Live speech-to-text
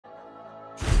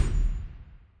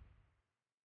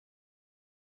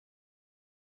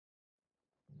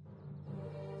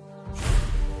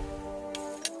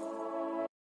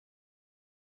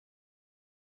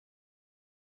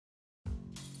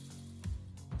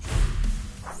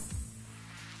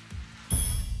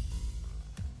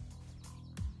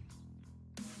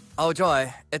Oh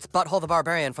joy, it's Butthole the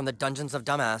Barbarian from the Dungeons of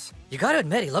Dumbass. You gotta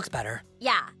admit, he looks better.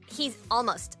 Yeah, he's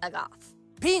almost a goth.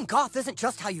 Being goth isn't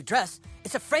just how you dress,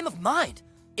 it's a frame of mind.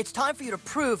 It's time for you to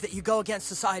prove that you go against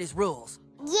society's rules.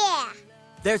 Yeah.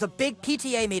 There's a big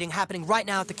PTA meeting happening right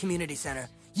now at the community center.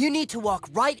 You need to walk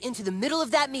right into the middle of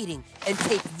that meeting and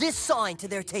tape this sign to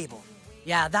their table.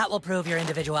 Yeah, that will prove your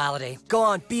individuality. Go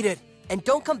on, beat it. And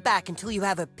don't come back until you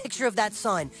have a picture of that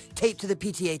sign taped to the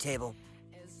PTA table.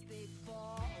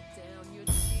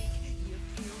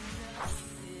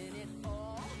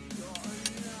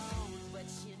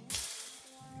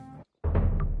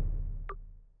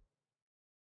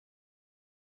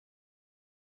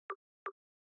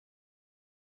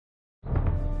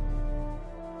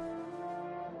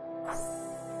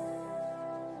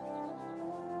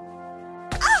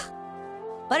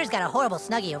 Butter's got a horrible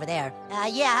snuggie over there.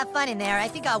 Yeah, have fun in there. I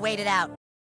think I'll wait it out.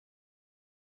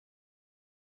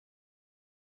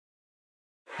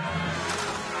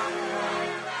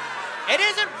 It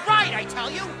isn't right, I tell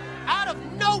you! Out of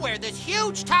nowhere, this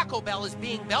huge Taco Bell is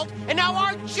being built, and now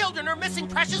our children are missing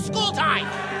precious school time!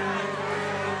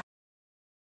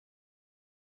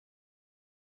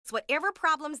 Whatever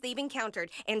problems they've encountered,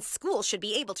 and school should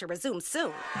be able to resume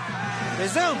soon.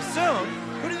 Resume soon?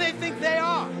 Who do they think they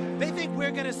are? They think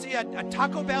we're gonna see a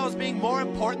Taco Bell as being more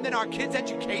important than our kids'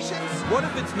 educations? What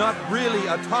if it's not really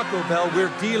a Taco Bell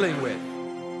we're dealing with?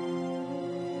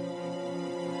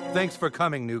 Thanks for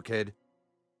coming, new kid.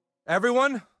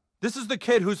 Everyone, this is the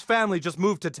kid whose family just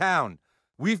moved to town.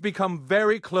 We've become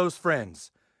very close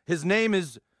friends. His name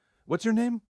is... What's your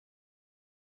name?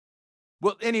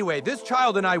 Well, anyway, this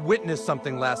child and I witnessed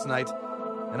something last night,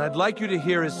 and I'd like you to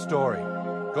hear his story.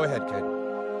 Go ahead, kid.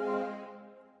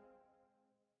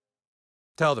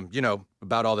 Tell them, you know,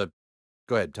 about all the...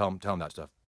 Go ahead, tell them that stuff.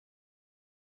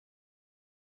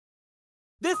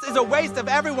 This is a waste of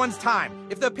everyone's time.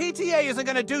 If the PTA isn't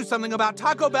gonna do something about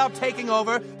Taco Bell taking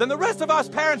over, then the rest of us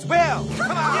parents will.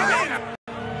 Come on!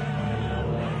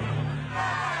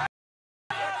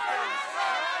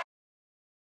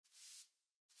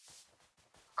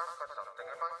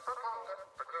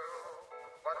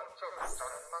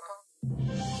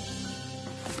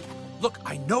 Look,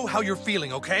 I know how you're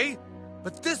feeling, okay?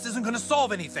 But this isn't gonna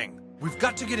solve anything. We've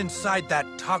got to get inside that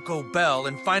Taco Bell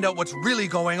and find out what's really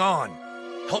going on.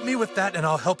 Help me with that and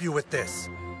I'll help you with this.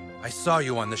 I saw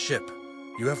you on the ship.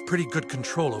 You have pretty good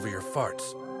control over your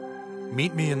farts.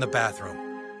 Meet me in the bathroom.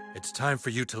 It's time for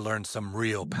you to learn some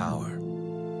real power.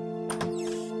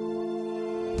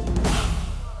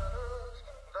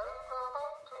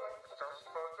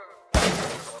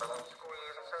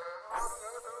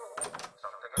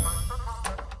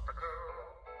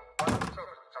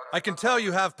 I can tell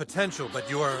you have potential, but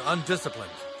you are undisciplined.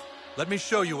 Let me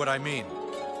show you what I mean.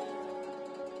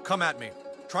 Come at me.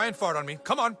 Try and fart on me.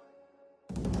 Come on.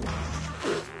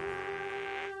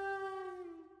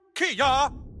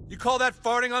 Kia! You call that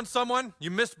farting on someone? You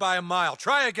missed by a mile.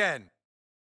 Try again.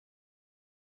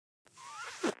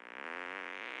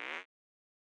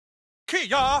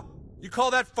 Kia! You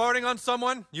call that farting on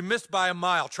someone? You missed by a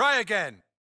mile. Try again.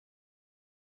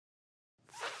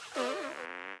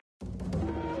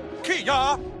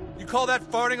 Kia! You call that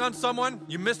farting on someone?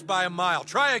 You missed by a mile.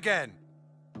 Try again.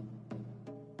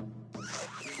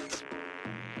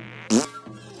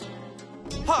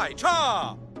 Hi,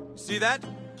 cha! See that?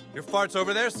 Your fart's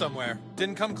over there somewhere.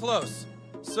 Didn't come close.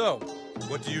 So,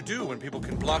 what do you do when people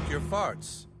can block your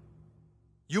farts?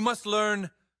 You must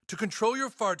learn to control your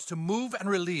farts to move and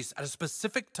release at a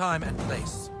specific time and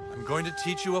place. I'm going to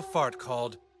teach you a fart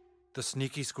called the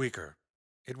Sneaky Squeaker.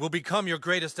 It will become your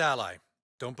greatest ally.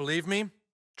 Don't believe me?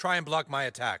 Try and block my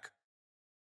attack.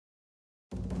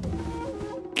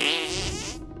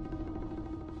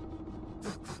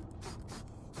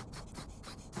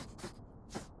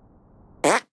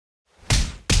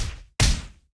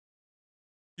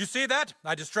 You see that?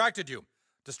 I distracted you.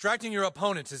 Distracting your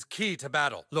opponents is key to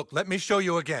battle. Look, let me show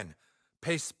you again.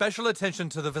 Pay special attention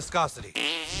to the viscosity.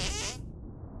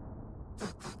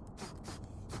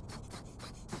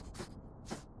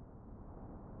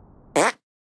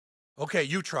 Okay,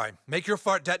 you try. Make your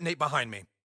fart detonate behind me.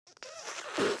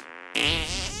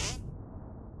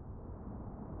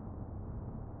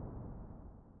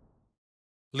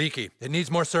 Leaky. It needs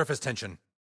more surface tension.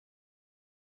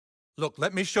 Look,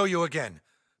 let me show you again.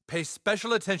 Pay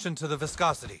special attention to the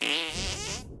viscosity.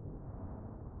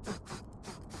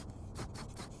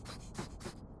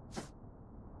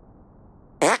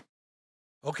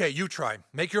 Okay, you try.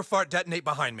 Make your fart detonate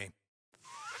behind me.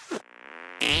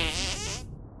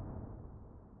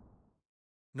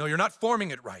 No, you're not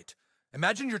forming it right.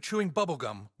 Imagine you're chewing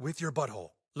bubblegum with your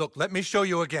butthole. Look, let me show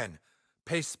you again.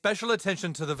 Pay special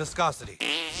attention to the viscosity.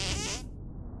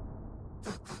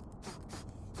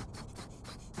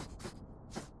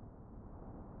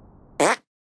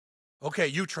 Okay,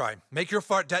 you try. Make your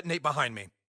fart detonate behind me.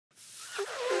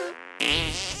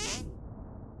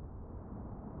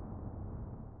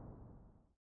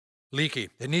 Leaky.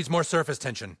 It needs more surface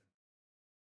tension.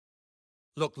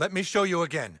 Look, let me show you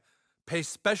again. Pay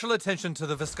special attention to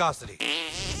the viscosity.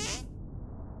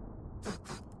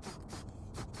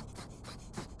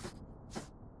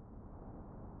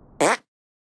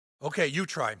 Okay, you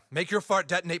try. Make your fart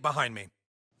detonate behind me.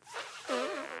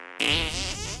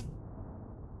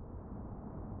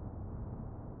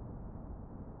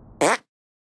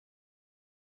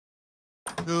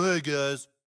 Oh, hey, guys.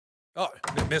 Oh,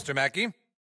 Mr. Mackey.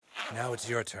 Now it's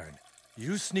your turn.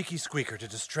 Use Sneaky Squeaker to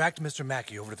distract Mr.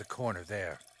 Mackey over to the corner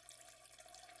there.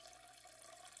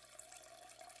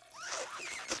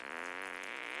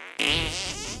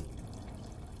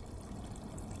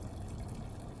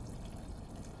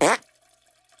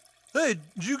 Hey,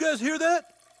 did you guys hear that?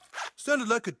 Sounded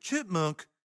like a chipmunk.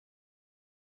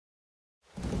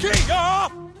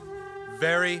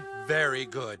 Very, very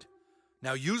good.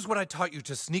 Now use what I taught you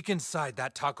to sneak inside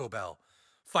that Taco Bell.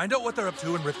 Find out what they're up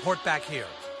to and report back here.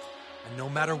 And no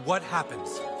matter what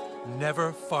happens,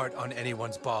 never fart on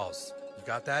anyone's balls. You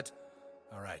got that?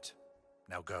 All right.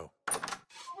 Now go.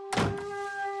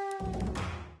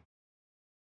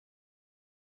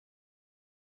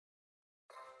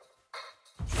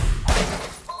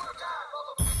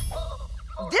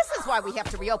 This is why we have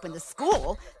to reopen the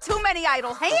school. Too many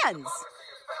idle hands.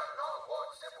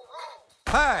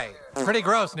 Hey! Pretty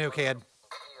gross, new kid.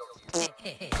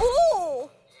 Ooh!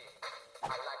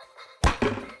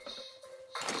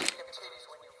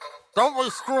 Don't be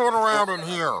screwing around in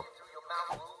here.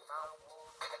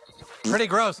 Pretty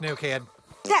gross, new kid.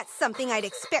 That's something I'd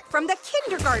expect from the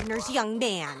kindergartners, young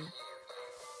man.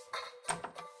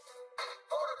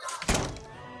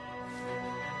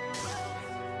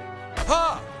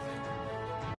 Ha!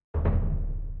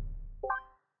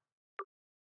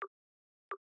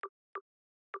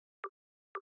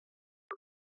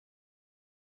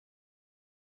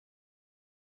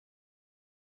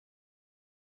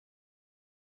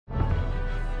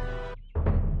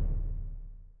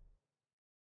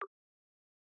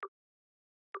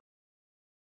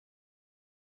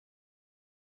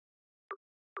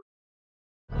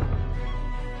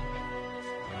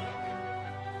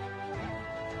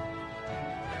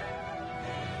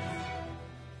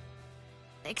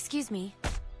 Excuse me.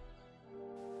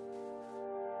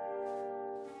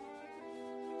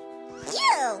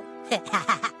 You!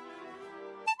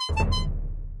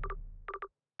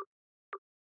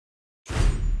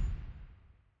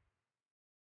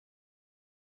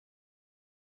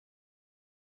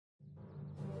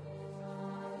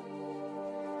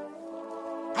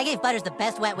 I gave Butters the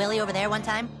best wet willy over there one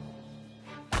time.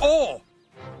 Oh!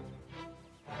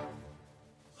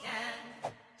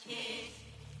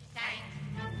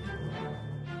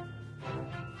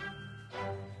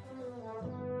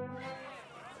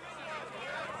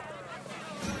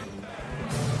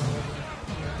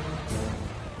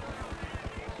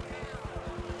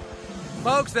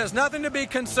 Folks, there's nothing to be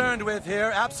concerned with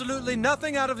here. Absolutely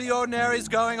nothing out of the ordinary is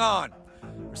going on.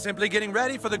 We're simply getting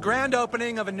ready for the grand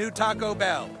opening of a new Taco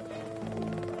Bell.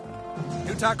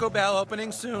 New Taco Bell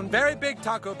opening soon. Very big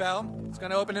Taco Bell. It's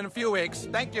going to open in a few weeks.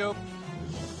 Thank you.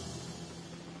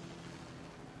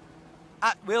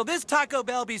 Will this Taco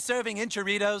Bell be serving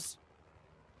enchiladas?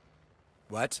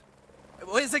 What?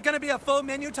 Is it going to be a full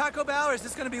menu Taco Bell, or is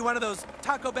this going to be one of those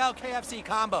Taco Bell KFC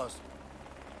combos?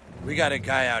 We got a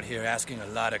guy out here asking a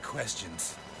lot of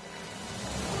questions.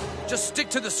 Just stick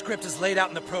to the script as laid out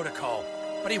in the protocol.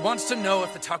 But he wants to know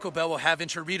if the Taco Bell will have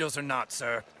enchiladas or not,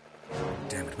 sir.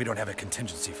 Damn it, we don't have a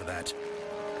contingency for that.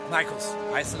 Michaels,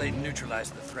 isolate and neutralize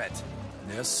the threat.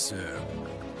 Yes, sir.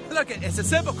 Look, it's a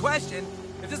simple question.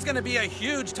 If this is going to be a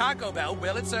huge Taco Bell,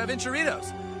 will it serve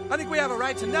enchiladas? I think we have a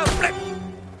right to know.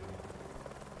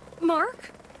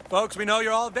 Mark? Folks, we know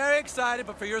you're all very excited,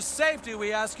 but for your safety,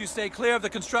 we ask you stay clear of the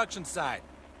construction site.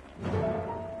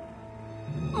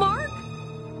 Mark?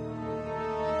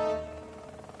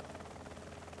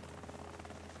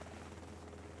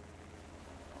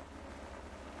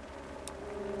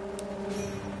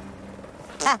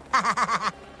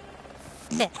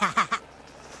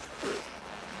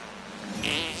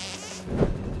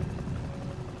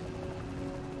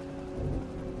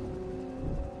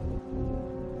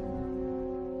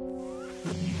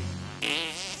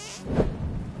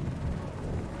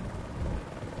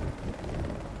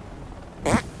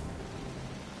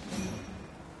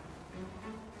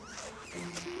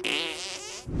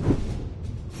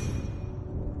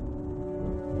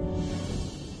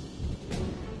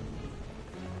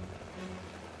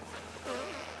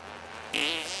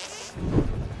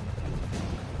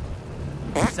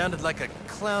 Sounded like a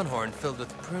clown horn filled with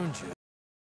prune juice.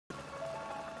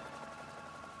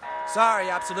 Sorry,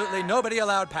 absolutely nobody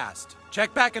allowed past.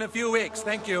 Check back in a few weeks,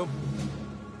 thank you.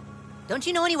 Don't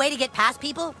you know any way to get past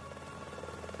people?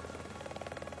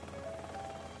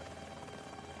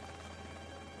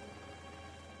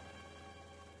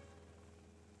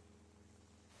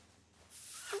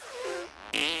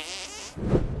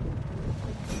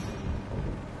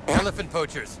 Elephant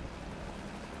poachers.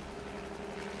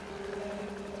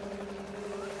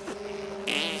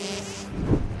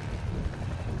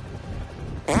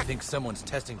 I think someone's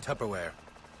testing Tupperware.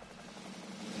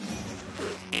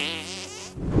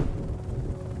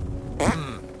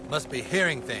 Must be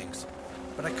hearing things.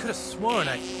 But I could have sworn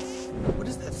I... What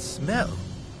is that smell?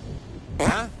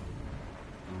 Huh?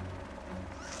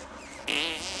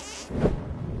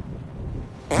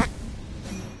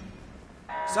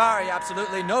 Sorry,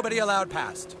 absolutely nobody allowed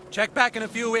past. Check back in a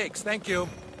few weeks, thank you.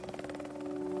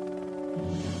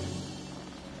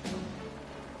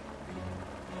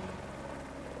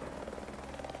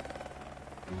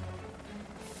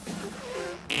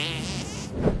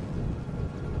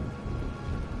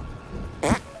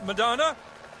 Madonna?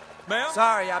 Ma'am?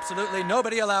 Sorry, absolutely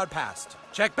nobody allowed past.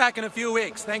 Check back in a few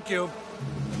weeks, thank you.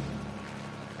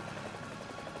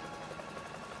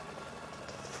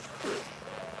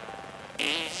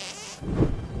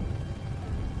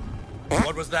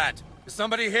 What was that? Is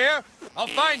somebody here? I'll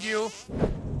find you.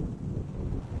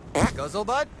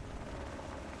 Guzzlebud?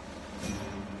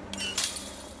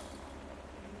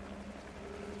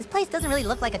 This place doesn't really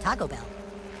look like a Taco Bell.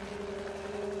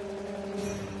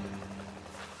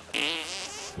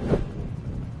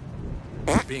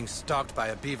 Being stalked by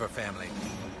a beaver family.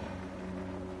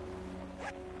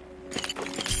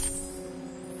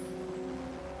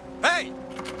 Hey!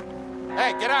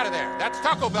 Hey, get out of there. That's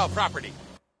Taco Bell property.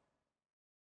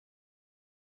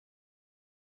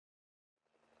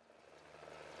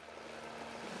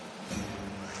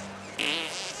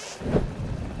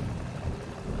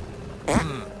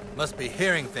 Must be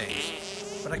hearing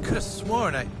things. But I could have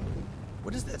sworn I...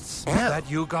 What is that smell? Is that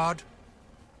you, God?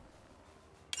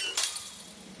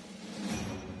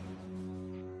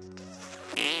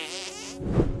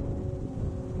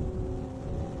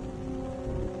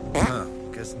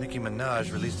 Guess Nicki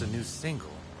Minaj released a new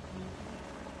single.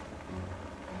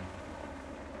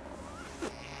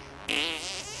 Did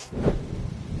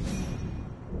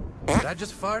I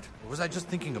just fart? Or was I just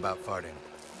thinking about farting?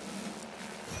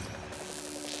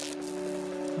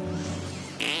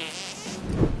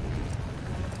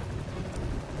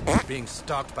 Being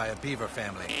stalked by a beaver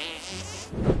family.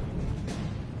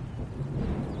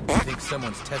 I think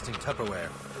someone's testing Tupperware.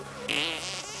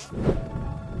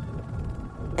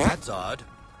 That's odd.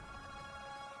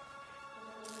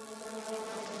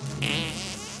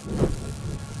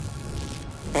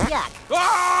 Yuck.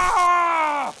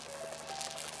 Ah!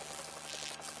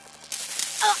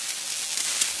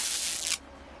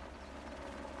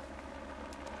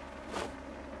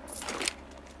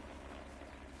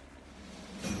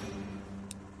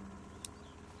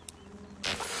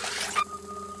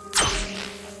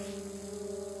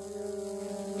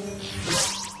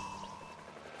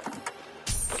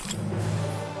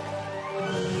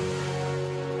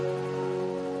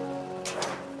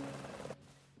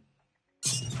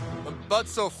 But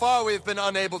so far, we've been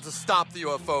unable to stop the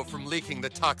UFO from leaking the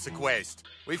toxic waste.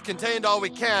 We've contained all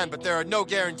we can, but there are no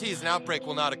guarantees an outbreak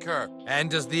will not occur. And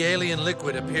does the alien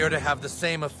liquid appear to have the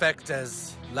same effect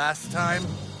as last time?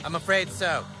 I'm afraid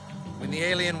so. When the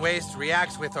alien waste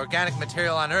reacts with organic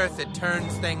material on Earth, it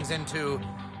turns things into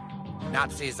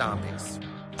Nazi zombies.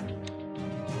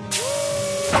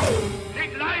 Die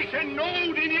gleichen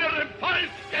Not in ihrem Volk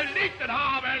gelitten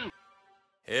haben.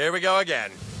 Here we go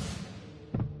again.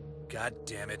 God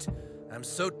damn it. I'm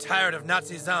so tired of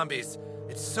Nazi zombies.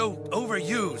 It's so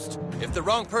overused. If the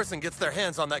wrong person gets their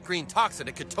hands on that green toxin,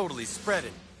 it could totally spread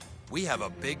it. We have a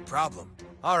big problem.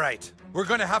 All right, we're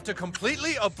gonna have to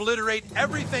completely obliterate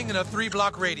everything in a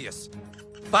 3-block radius.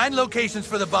 Find locations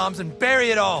for the bombs and bury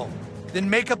it all. Then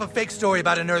make up a fake story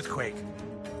about an earthquake.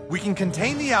 We can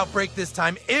contain the outbreak this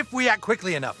time if we act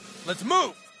quickly enough. Let's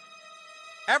move!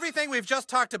 Everything we've just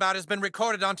talked about has been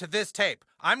recorded onto this tape.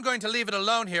 I'm going to leave it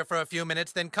alone here for a few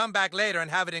minutes, then come back later and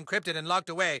have it encrypted and locked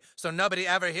away so nobody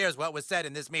ever hears what was said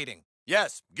in this meeting.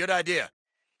 Yes, good idea.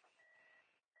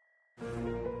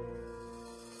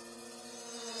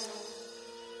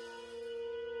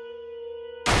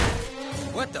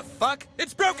 What the fuck?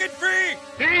 It's broken free!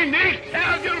 Die nicht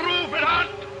hergerufen hat!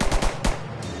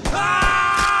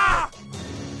 Ah!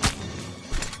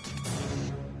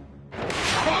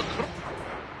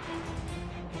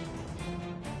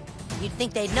 You'd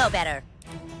think they'd know better.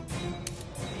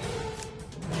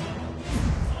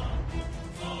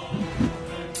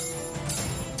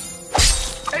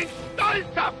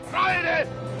 stolzer Freude!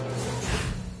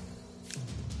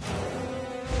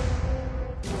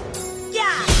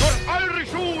 Yeah! Für eure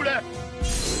Schule!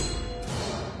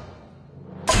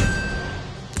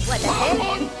 What the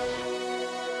heck?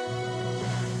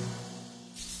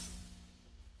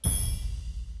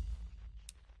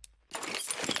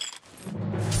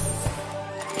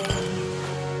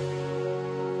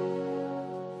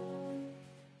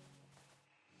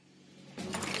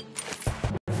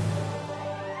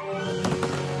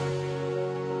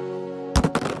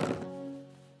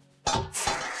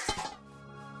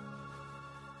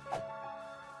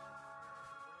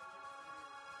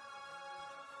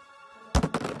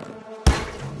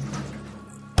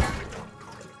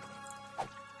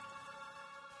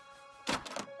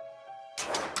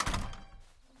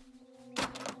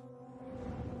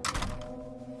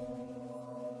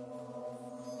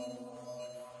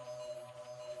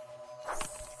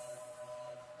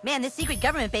 Man, this secret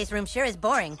government base room sure is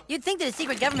boring. You'd think that a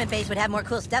secret government base would have more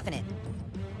cool stuff in it.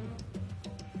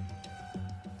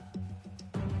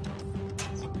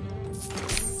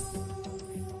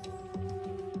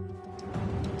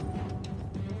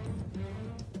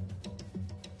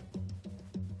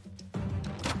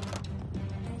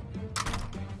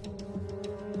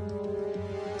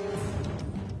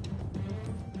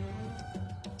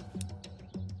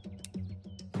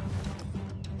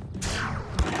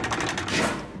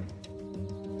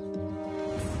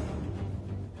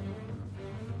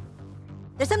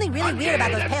 There's something really weird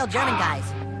about those pale German guys.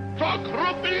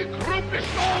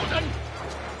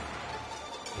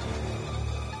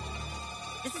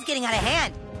 This is getting out of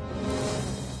hand.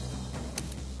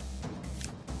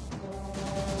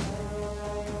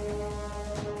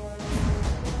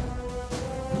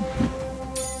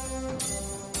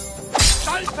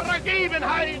 Stolzer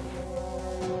Ergebenheit!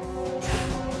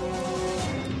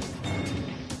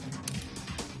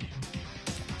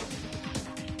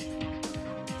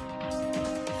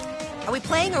 Are we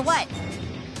playing or what?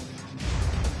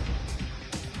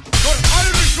 Für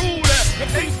eure Schule!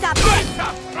 Let's see you stop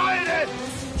Stolzer Freude!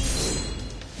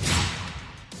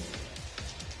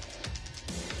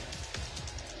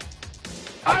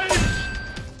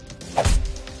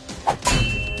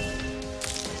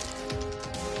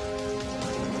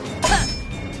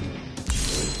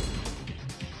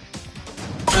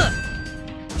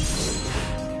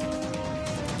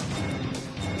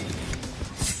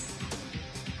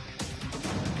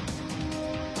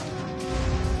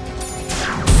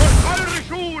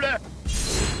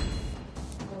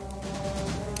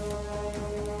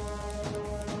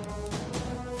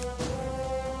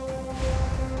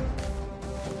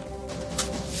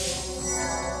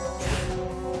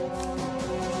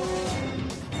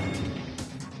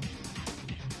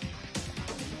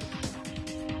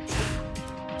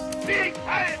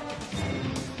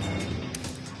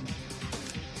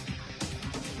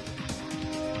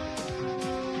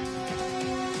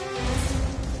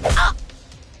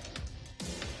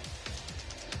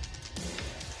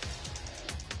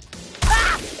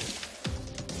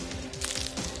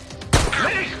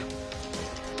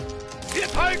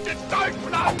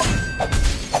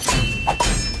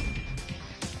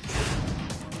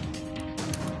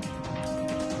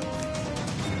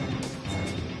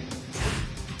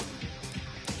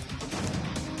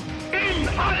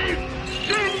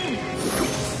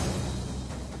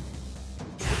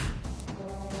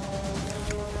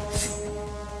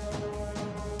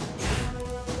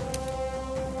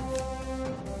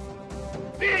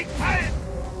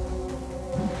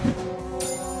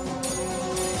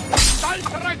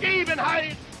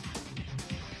 Ergebenheit!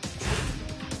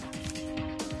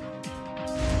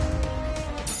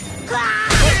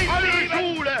 Eure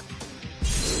Schule!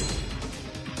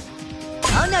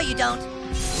 Oh, no, you don't.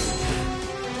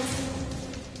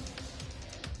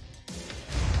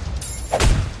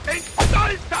 In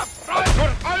stolzer Freude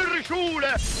für eure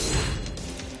Schule!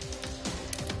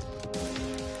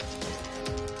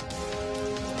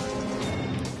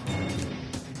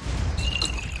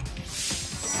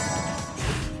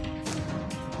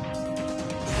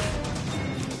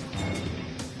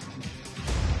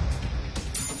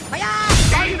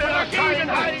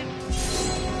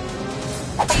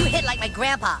 You hit like my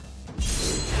grandpa.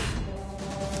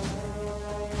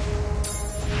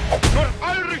 Für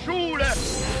eure Schule!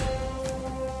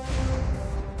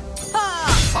 Ah!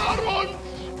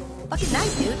 Fucking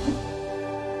nice, dude.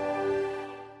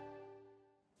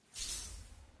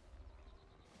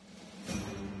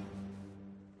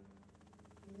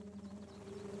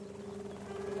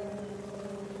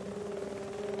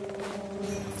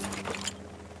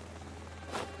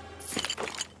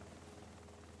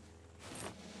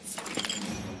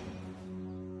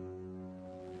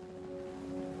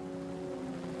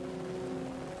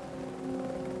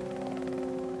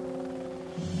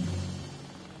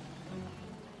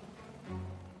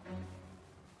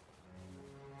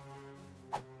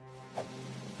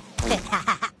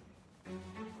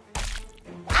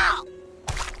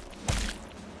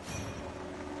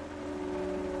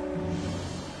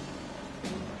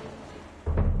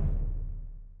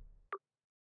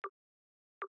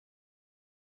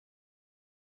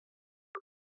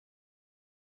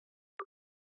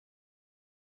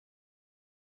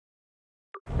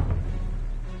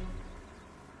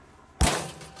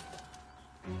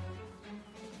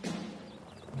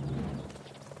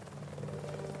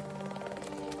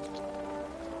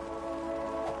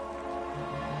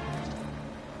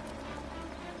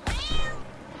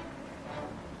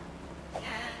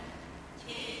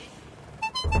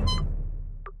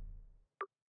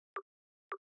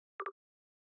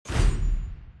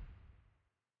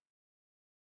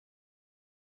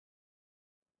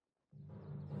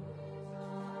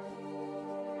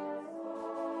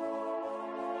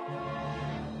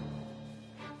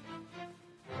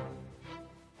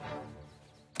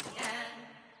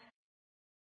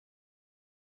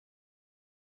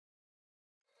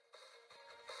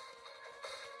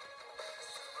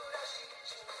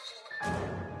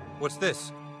 What's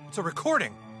this? It's a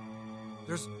recording.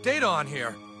 There's data on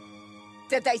here.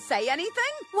 Did they say anything?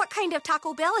 What kind of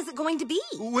Taco Bell is it going to be?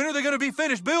 When are they going to be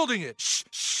finished building it? Shh,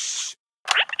 shh.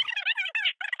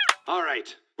 All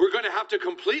right. We're going to have to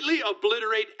completely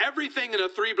obliterate everything in a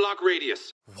 3-block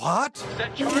radius. What?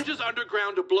 Set charges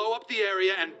underground to blow up the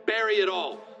area and bury it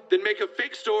all. Then make a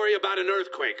fake story about an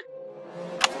earthquake.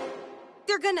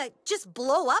 They're gonna just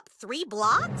blow up 3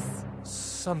 blocks?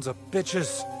 Sons of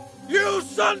bitches. You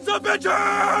sons of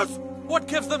bitches! What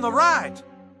gives them the right?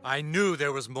 I knew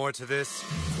there was more to this.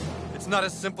 It's not a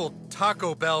simple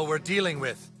Taco Bell we're dealing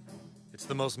with. It's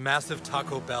the most massive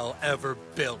Taco Bell ever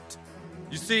built.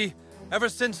 You see, ever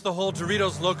since the whole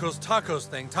Doritos Locos Tacos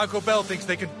thing, Taco Bell thinks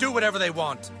they can do whatever they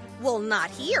want. Well, not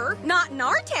here. Not in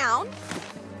our town.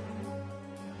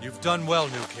 You've done well,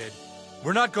 new kid.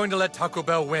 We're not going to let Taco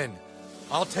Bell win.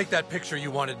 I'll take that picture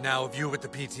you wanted now of you with the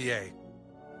PTA.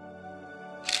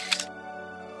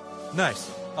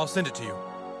 Nice. I'll send it to you.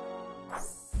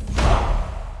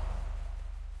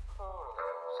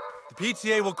 The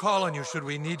PTA will call on you should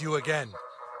we need you again.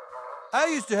 I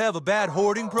used to have a bad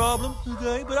hoarding problem,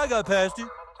 okay, but I got past it.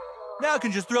 Now I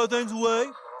can just throw things away.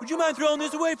 Would you mind throwing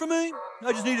this away for me?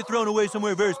 I just need it thrown away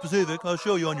somewhere very specific. I'll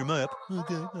show you on your map.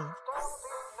 Okay, thanks.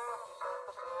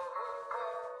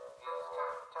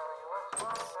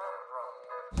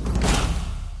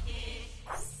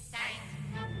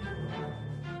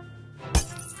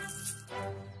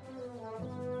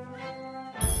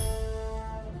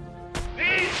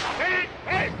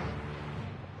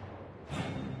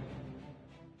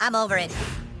 I'm over it.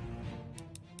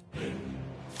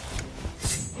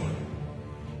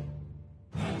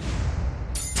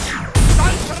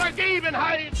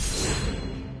 Vergebenheit!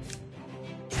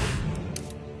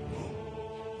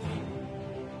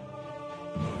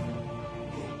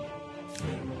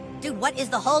 Dude, what is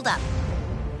the holdup?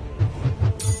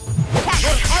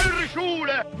 Eure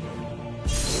Schule!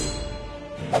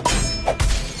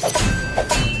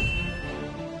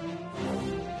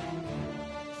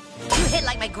 You hit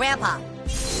like my grandpa.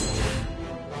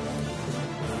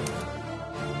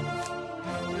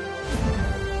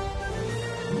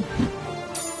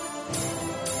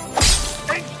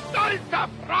 In stolzer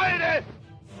Freude!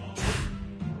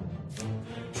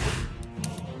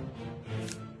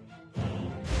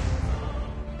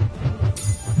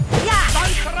 Ja!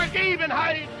 Stolzer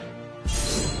Ergebenheit!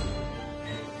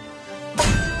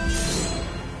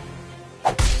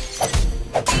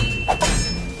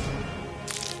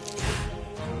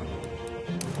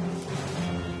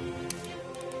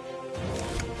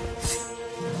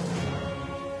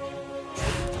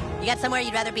 You got somewhere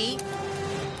you'd rather be?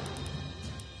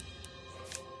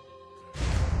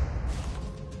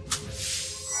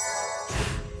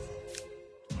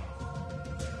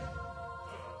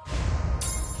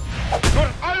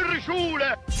 Durch eure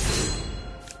Schule!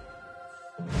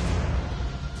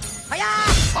 Hiya!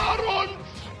 Fahr uns!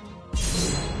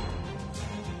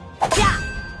 Ja!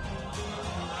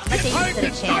 Let's say you Halt stood a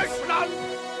in chance. Deutschland!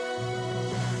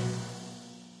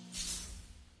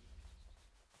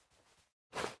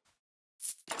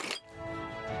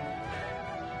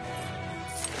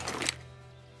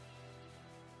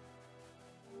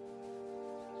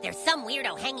 There's some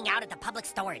weirdo hanging out at the public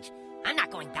storage. I'm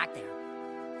not going back there.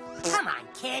 Come on,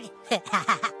 kid. I'm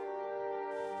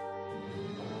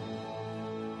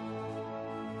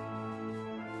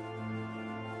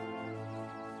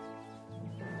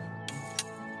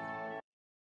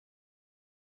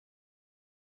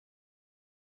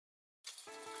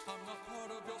not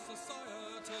part of your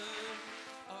society.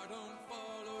 I don't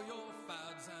follow your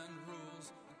fads and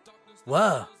rules.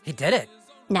 Whoa, he did it.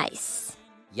 Nice.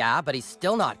 Yeah, but he's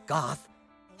still not goth.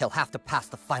 He'll have to pass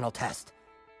the final test.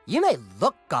 You may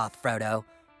look goth, Frodo,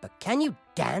 but can you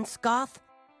dance goth?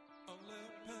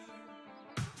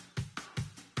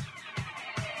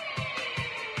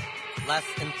 Less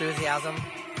enthusiasm?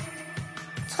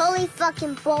 Totally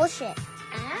fucking bullshit.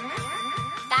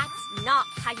 That's not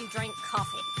how you drink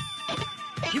coffee.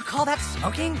 You call that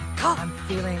smoking? I'm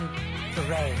feeling the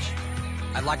rage.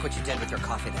 I like what you did with your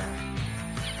coffee there.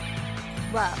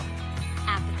 Whoa.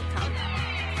 After the combo.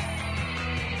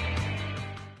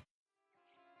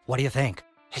 What do you think?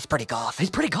 He's pretty goth. He's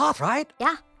pretty goth, right?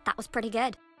 Yeah, that was pretty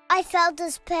good. I felt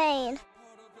his pain.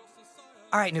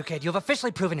 All right, new kid, you've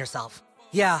officially proven yourself.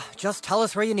 Yeah, just tell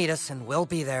us where you need us and we'll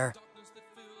be there.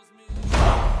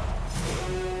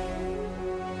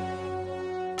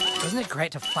 Isn't it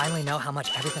great to finally know how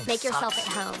much everything Make sucks? yourself at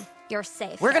home. You're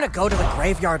safe. We're gonna go to the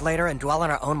graveyard later and dwell on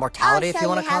our own mortality if you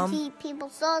want to I'll come. show you how to eat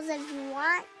people's souls if you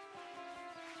want.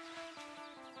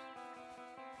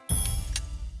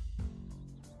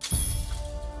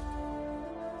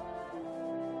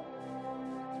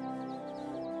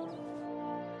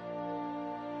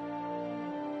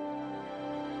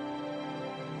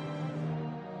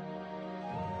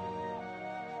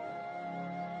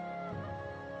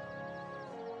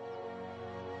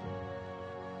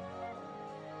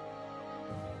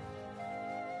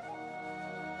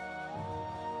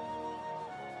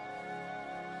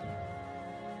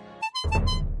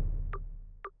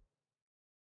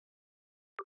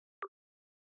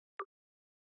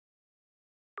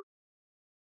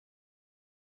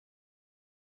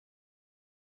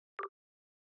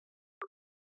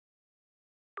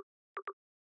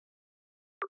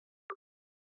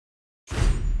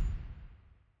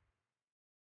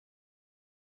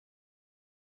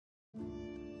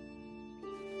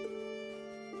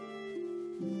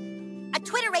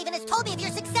 Twitter Raven has told me of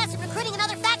your success in recruiting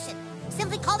another faction.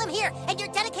 Simply call them here, and your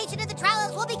dedication to the Drow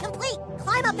Elves will be complete.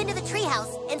 Climb up into the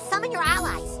treehouse and summon your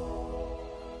allies.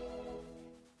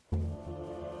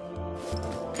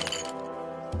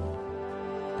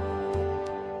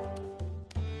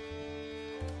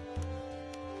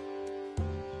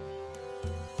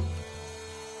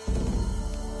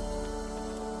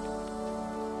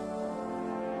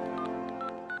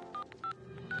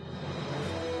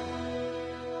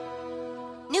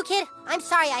 New kid, I'm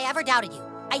sorry I ever doubted you.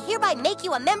 I hereby make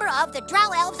you a member of the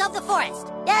Drow Elves of the Forest.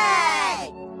 Yay!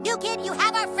 New kid, you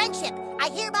have our friendship. I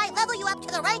hereby level you up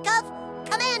to the rank of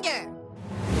Commander.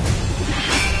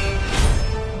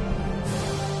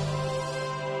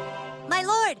 My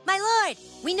lord!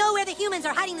 We know where the humans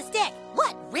are hiding the stick.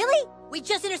 What, really? We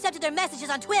just intercepted their messages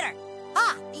on Twitter.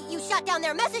 Ah, you shot down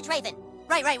their message Raven.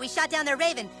 Right, we shot down their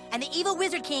Raven, and the evil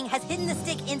Wizard King has hidden the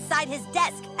stick inside his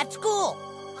desk at school.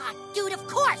 Ah, dude, of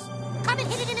course! Carmen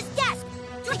hid it in his desk!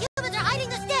 The humans are hiding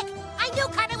the stick! I knew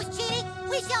Carmen was cheating!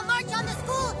 We shall march on the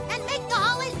school and make the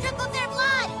hallways drip of their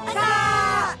blood!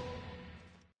 Huzzah!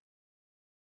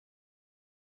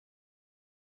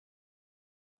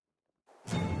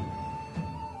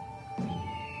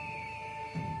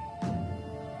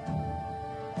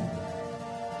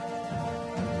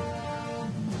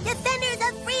 Defenders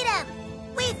of freedom!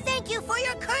 We thank you for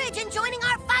your courage in joining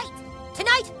our fight!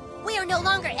 Tonight, we are no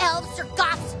longer elves or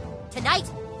goths. Tonight,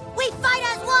 we fight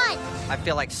as one! I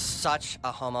feel like such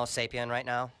a homo sapien right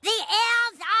now. The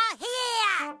elves are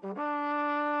here!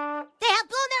 They have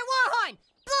blown their war horn!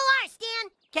 Blow ours, Stan!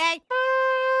 Okay.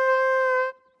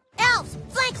 Elves,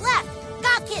 flank left!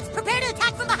 Goth kids, prepare to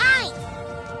attack from behind!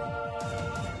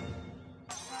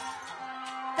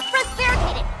 The front's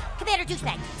barricaded! Commander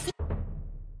Douchebag, see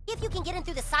if you can get in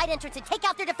through the side entrance and take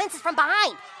out their defenses from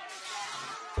behind!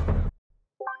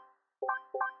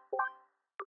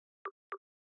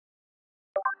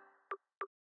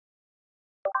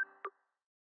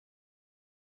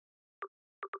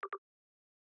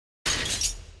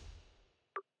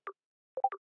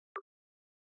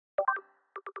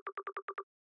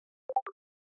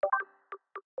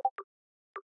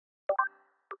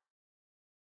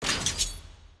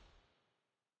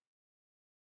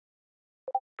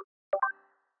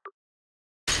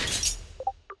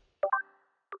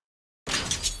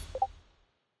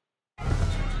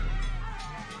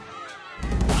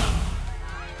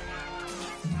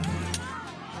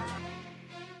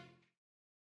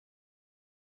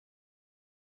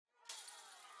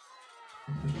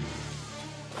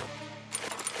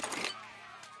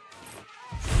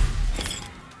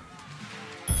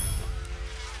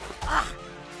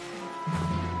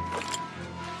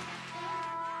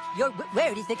 Your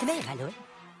word is the command, my lord.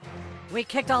 We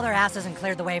kicked all their asses and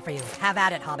cleared the way for you. Have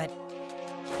at it, Hobbit.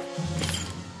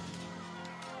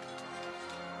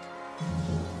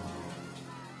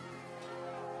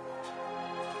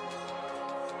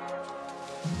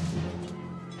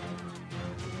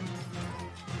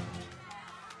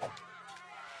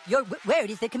 Your word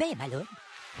is the command, my lord.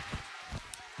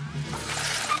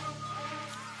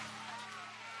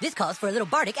 This calls for a little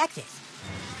bardic access.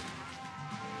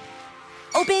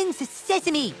 Open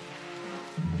sesame!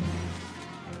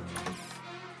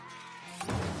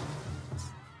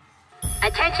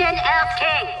 Attention, Elf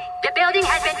King! The building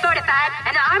has been fortified,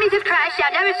 and the armies of Christ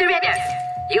shall never surrender.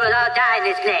 You will all die in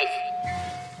this place.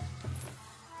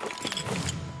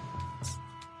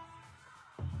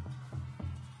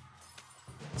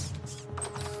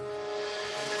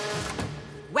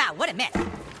 Wow, what a mess.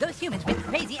 Those humans went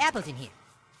crazy apples in here.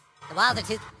 The walls are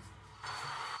too...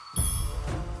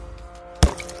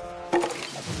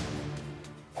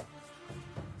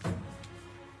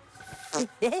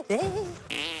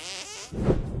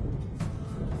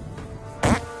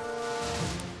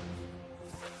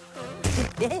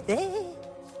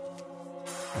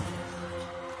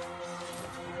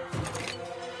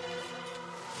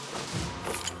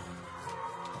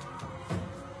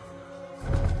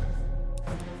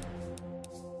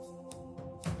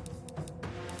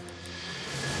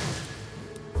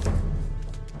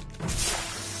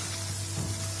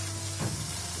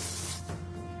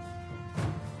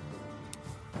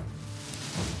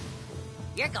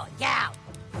 You're going down!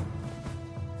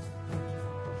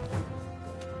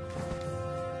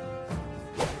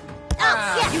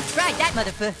 Oh, shit! You tried that,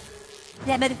 motherfucker.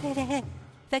 That motherfucker.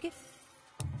 Beg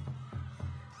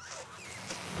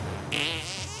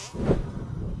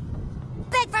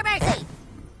for mercy!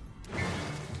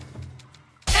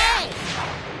 Hey!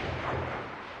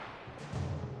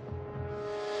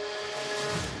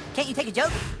 Can't you take a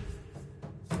joke?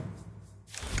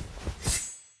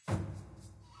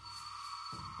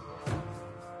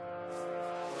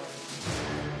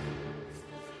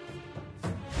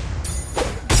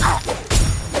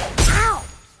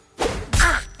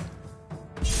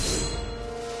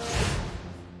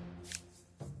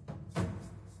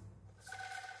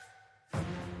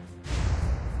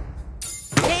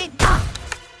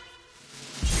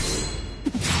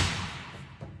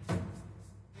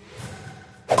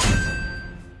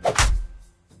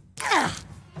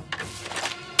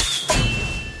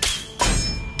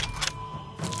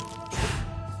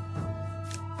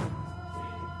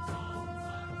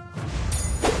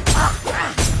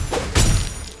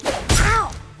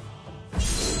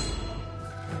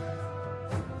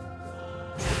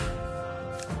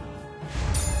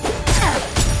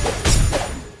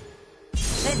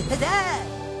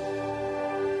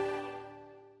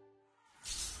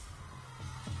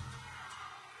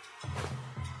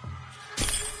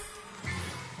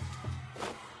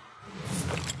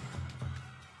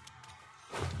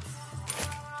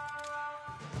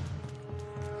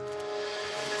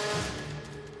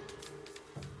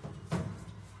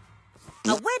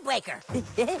 A wind waker!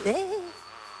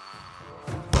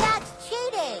 That's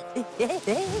cheating!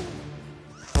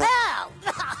 Ow!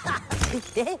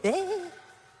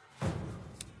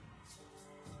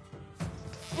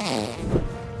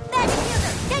 Magic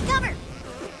user, take cover!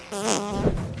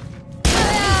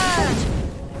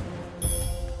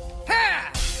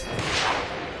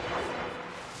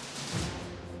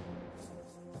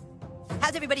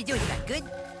 How's everybody doing tonight? Good?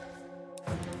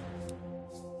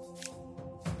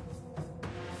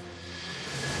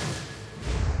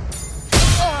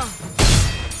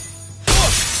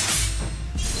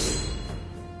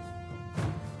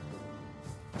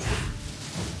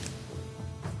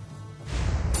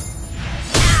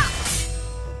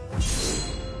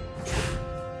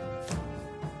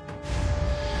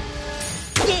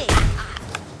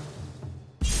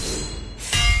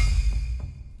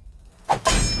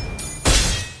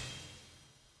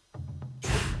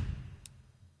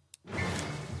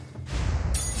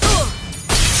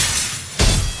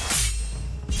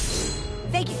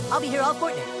 Thank you. I'll be here all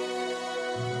fortnight.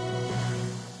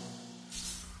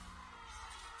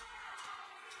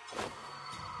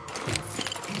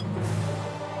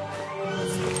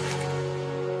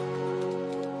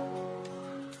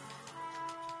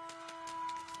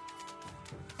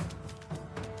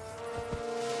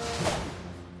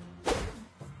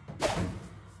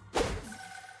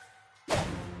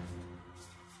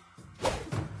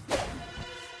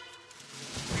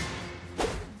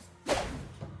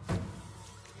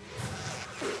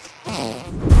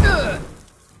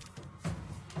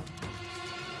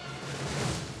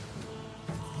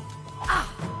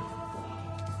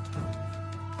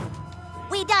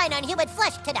 We dine on human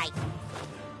flesh tonight.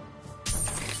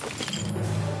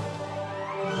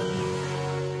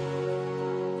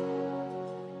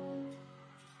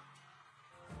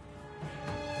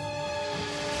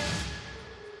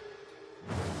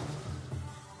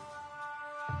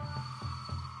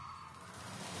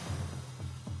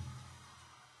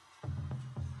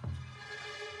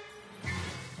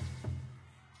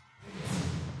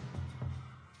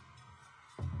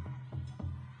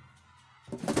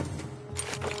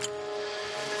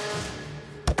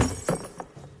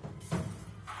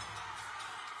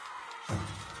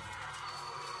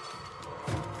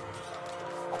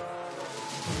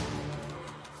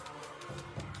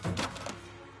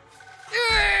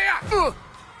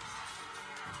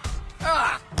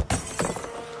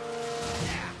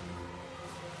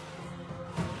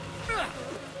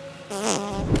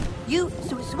 You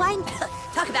swine!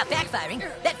 Talk about backfiring.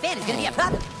 That fan is gonna be a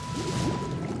problem.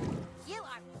 You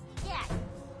are dead.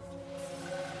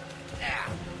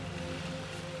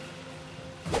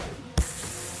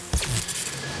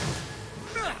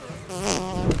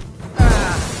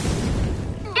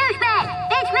 Douchebag!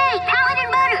 It's me, Paladin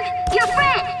Motors, your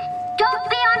friend! Don't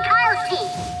be on Kyle's team.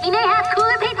 He may have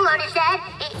cooler people on his side,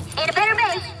 and a better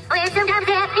base, or sometimes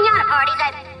they have piñata parties.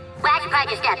 Well, I should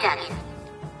probably just stop talking.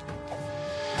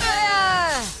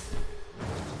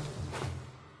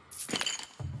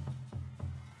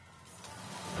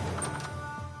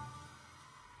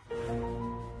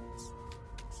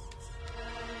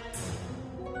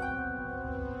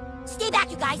 Stay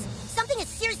back, you guys. Something is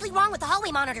seriously wrong with the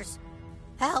hallway monitors.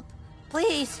 Help,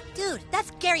 please. Dude,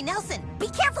 that's Gary Nelson. Be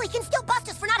careful, he can still bust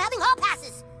us for not having hall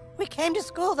passes. We came to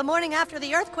school the morning after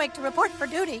the earthquake to report for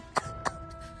duty.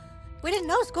 We didn't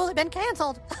know school had been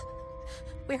canceled.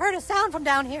 We heard a sound from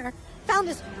down here. Found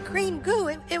this green goo.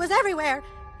 It was everywhere.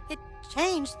 It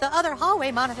changed the other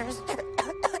hallway monitors.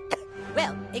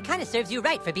 Well, it kind of serves you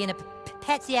right for being a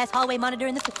patsy-ass hallway monitor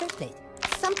in the first place.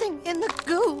 Something in the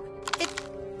goo.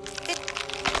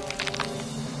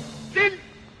 Sind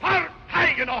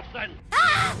Parteigenossen!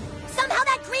 Ah! Somehow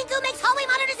that green goo makes hallway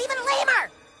monitors even lamer!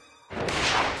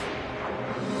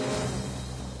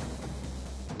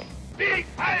 Big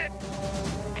fight!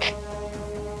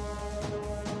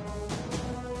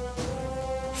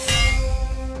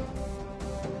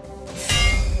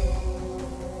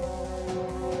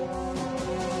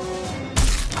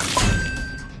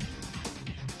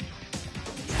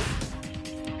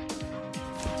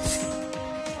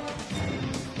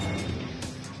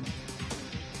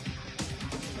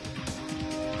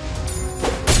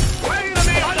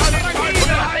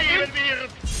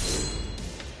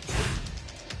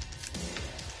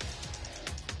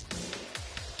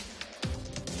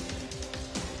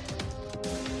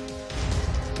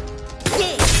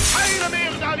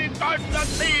 In Deutschland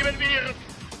leben wird.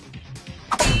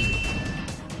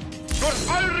 Durch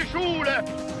eure Schule.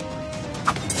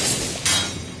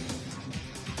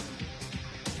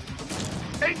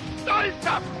 In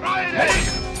stolzer Freude.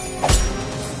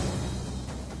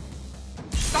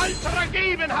 Stolzer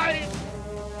Ergebenheit.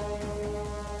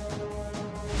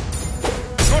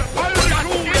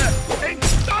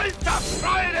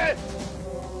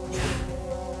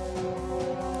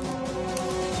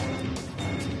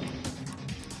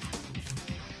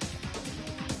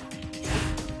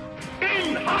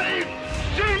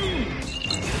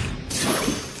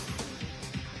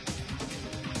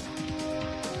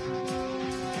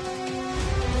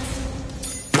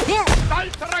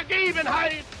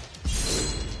 Ergebenheit!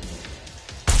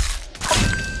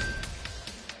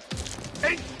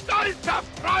 In stolzer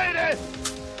Freude!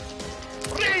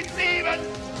 Friedlieben!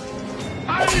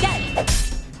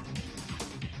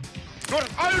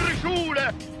 Durch eure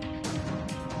Schule!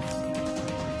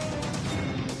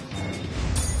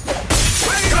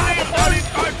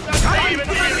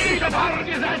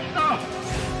 Vorgesetzter!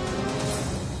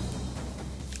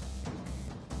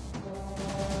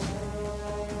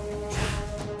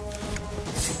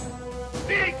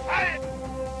 Weg ein!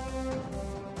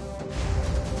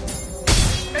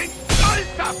 In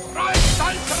stolzer Freude,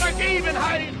 stolzer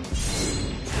Ergebenheit!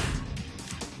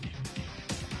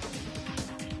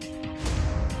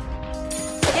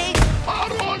 Hey!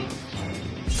 Harun!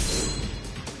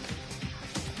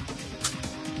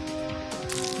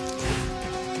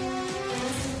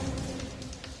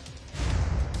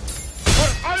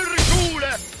 Eure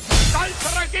Schule!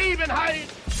 Stolzer Ergebenheit!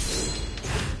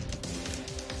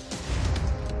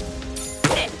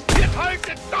 Wir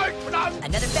halten Deutschland!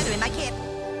 Another feather in my cap.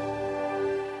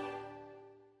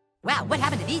 Wow, what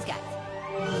happened to these guys?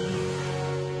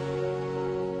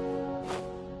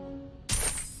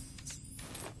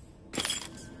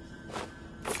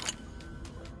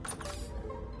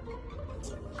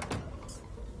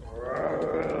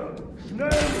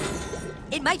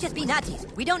 It might just be Nazis.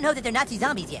 We don't know that they're Nazi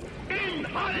zombies yet.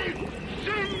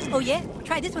 Oh yeah?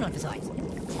 Try this one on for size.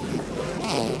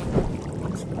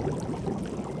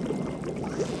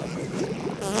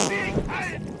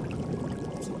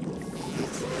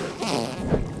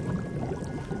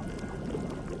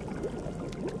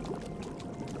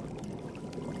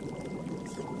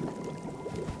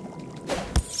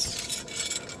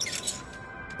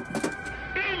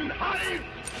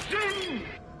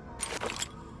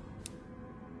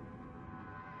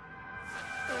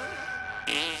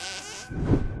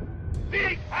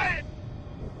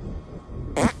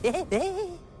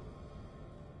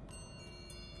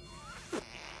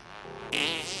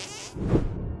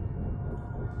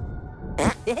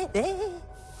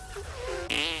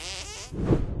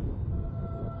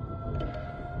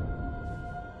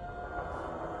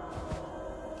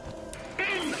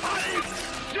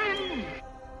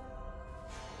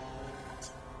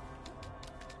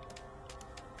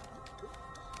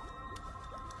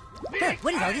 Huh,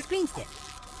 what is all this green stuff?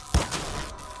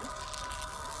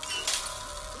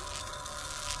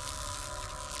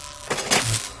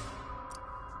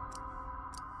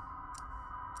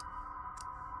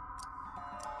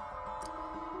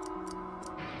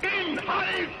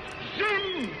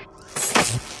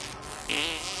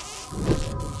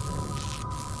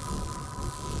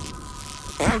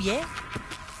 Oh yeah?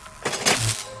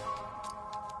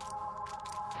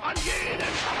 An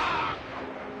jedem Tag!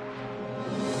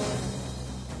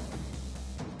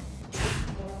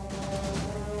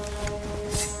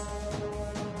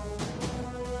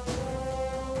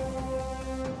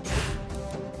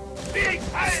 Weg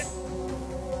ein!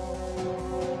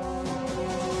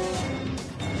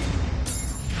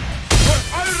 Durch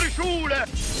eure Schule!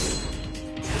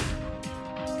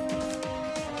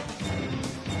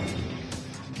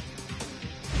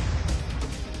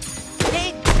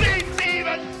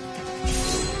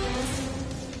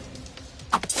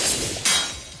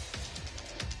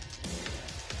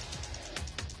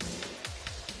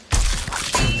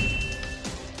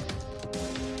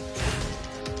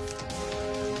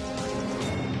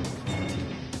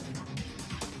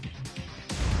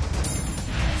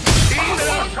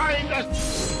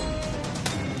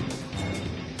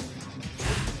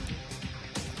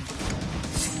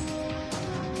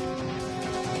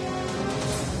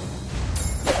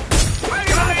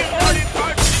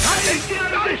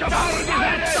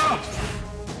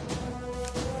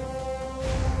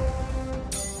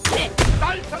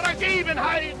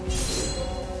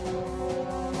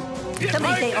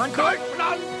 Somebody say encore?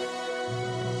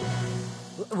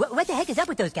 What the heck is up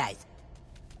with those guys?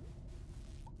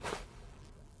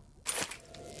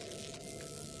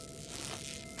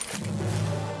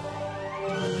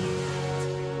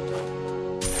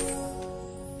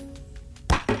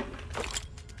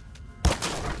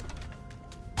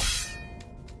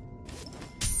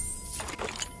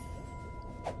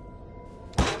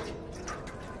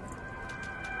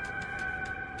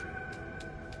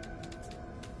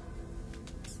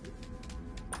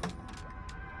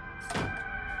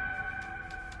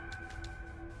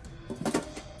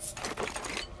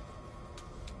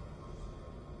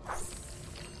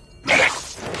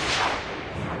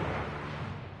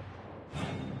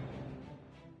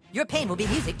 Your pain will be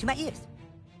music to my ears.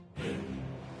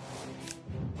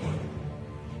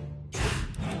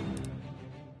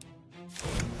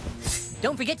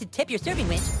 Don't forget to tip your serving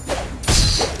winch.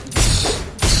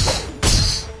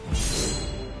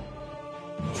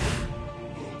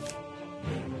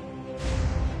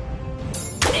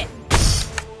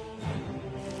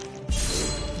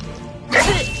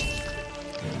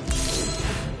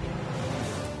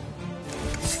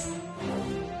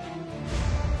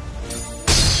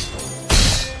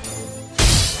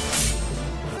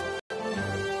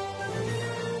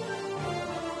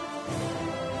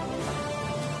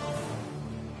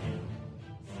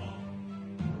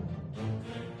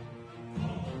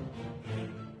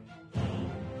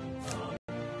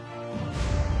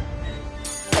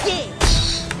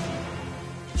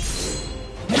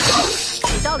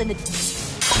 It's all in the...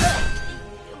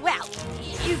 Wow,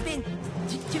 you've been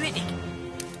terrific.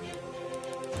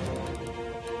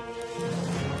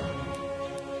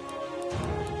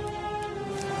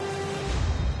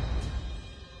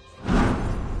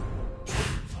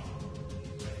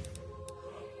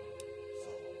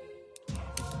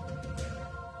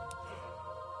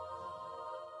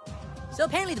 So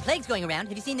apparently the plague's going around.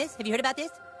 Have you seen this? Have you heard about this?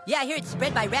 Yeah, I hear it's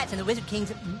spread by rats and the Wizard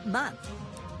King's mom.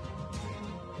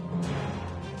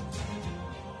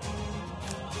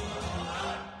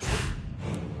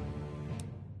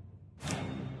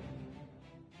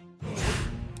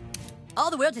 All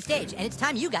the world's a stage, and it's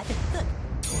time you got to look.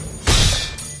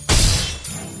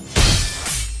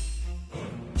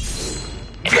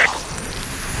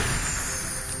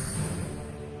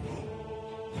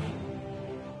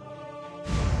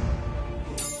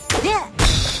 Yeah.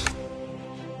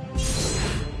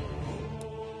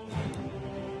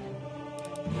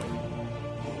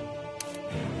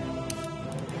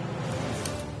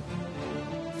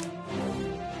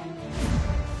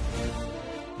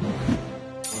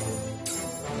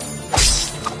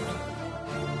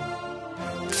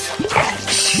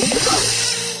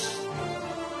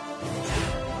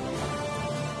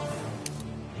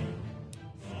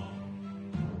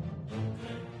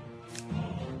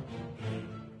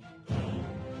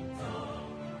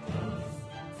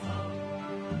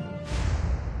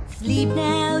 Sleep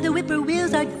now, the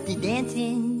whippoorwills are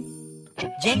dancing.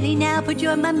 Gently now, put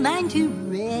your mind to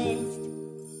rest.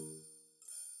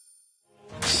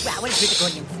 Wow, what a terrific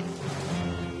audience.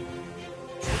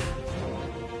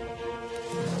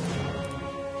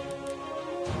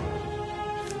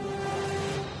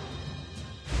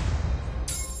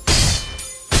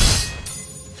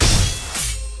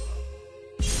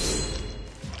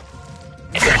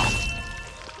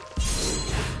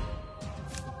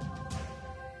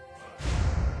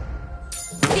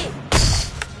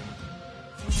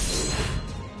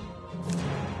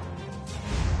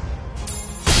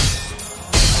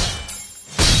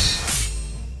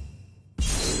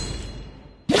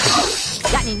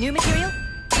 Got any new material?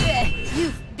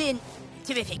 You've been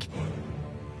terrific.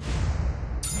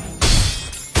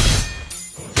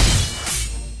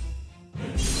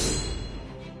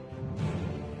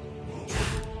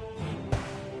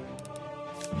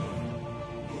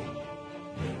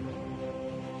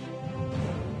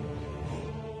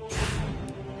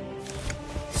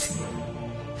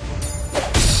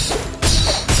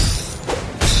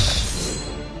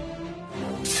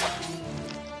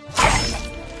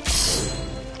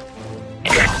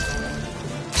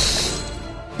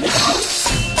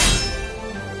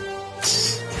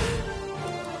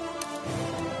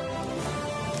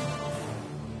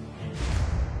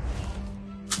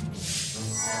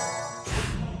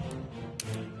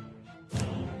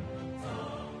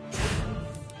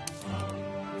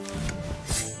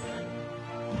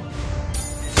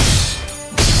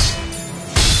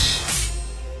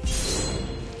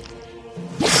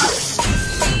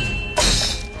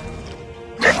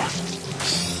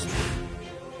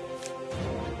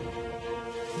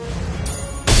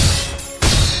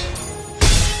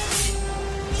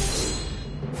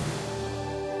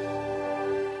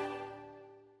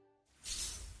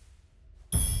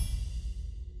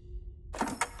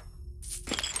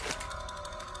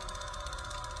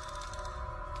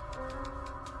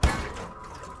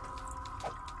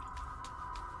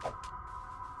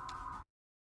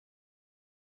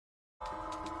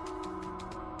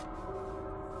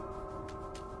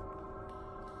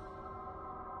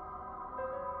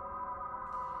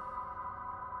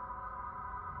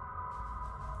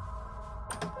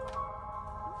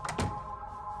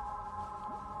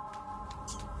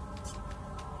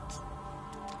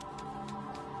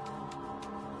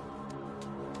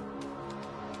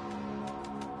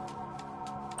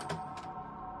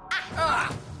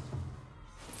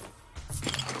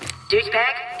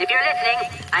 Douchebag, if you're listening,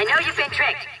 I know you've been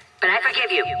tricked, but I forgive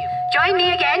you. Join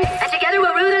me again, and together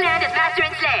we'll rule the land as master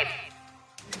and slave.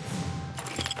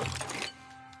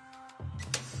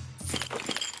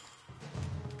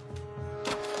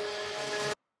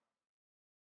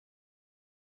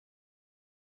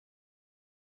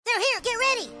 here, get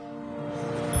ready!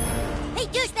 Hey,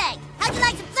 douchebag, how'd you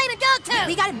like some flaming dog turd?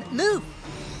 We gotta move!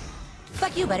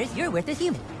 Fuck you, Butters, you're a worthless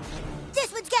human.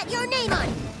 This one's got your name on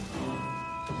it.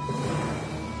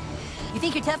 You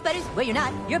think you're tough, Butters? Well, you're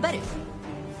not. You're Butters.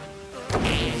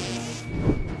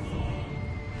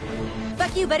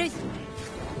 Fuck you, Butters.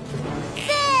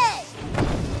 Sid!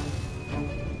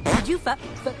 Did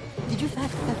you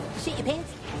shit your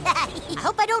pants? I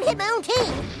hope I don't hit my own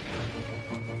team.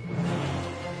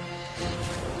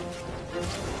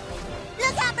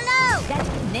 Look out below! That's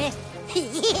nasty.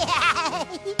 Yeah!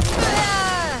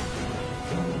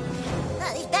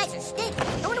 Oh, these bags are stinky.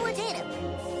 I wonder what's in them.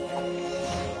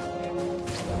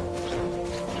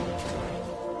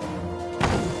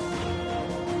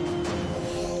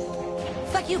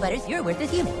 Fuck you, Butters. You're a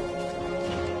worthless human.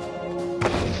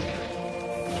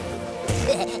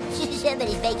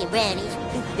 Somebody's baking brownies.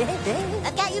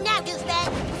 I've got you now, douchebag.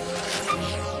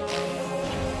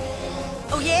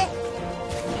 Oh, yeah?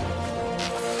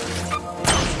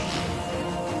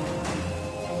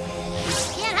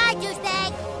 Can't hide,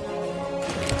 douchebag.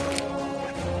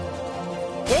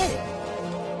 Yeah.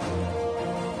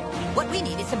 What we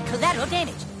need is some collateral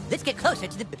damage. Let's get closer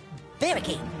to the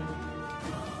barricade.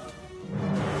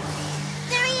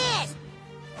 There he is.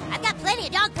 I've got plenty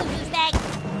of dog poop, douchebag.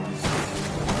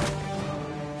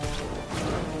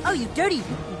 Oh, you dirty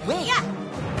wing. Yeah.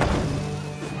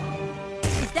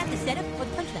 Is that the setup for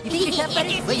the punchline? You think you're tough,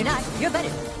 Butters? Well, you're not. You're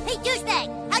Butters. Hey, douchebag,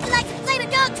 how'd you like some flaming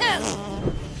dog tooth?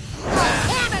 Oh,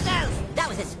 hammer those! That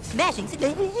was a smashing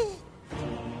success.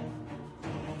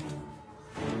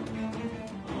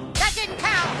 That didn't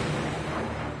count.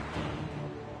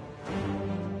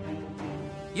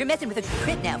 You're messing with a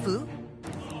crit now, fool.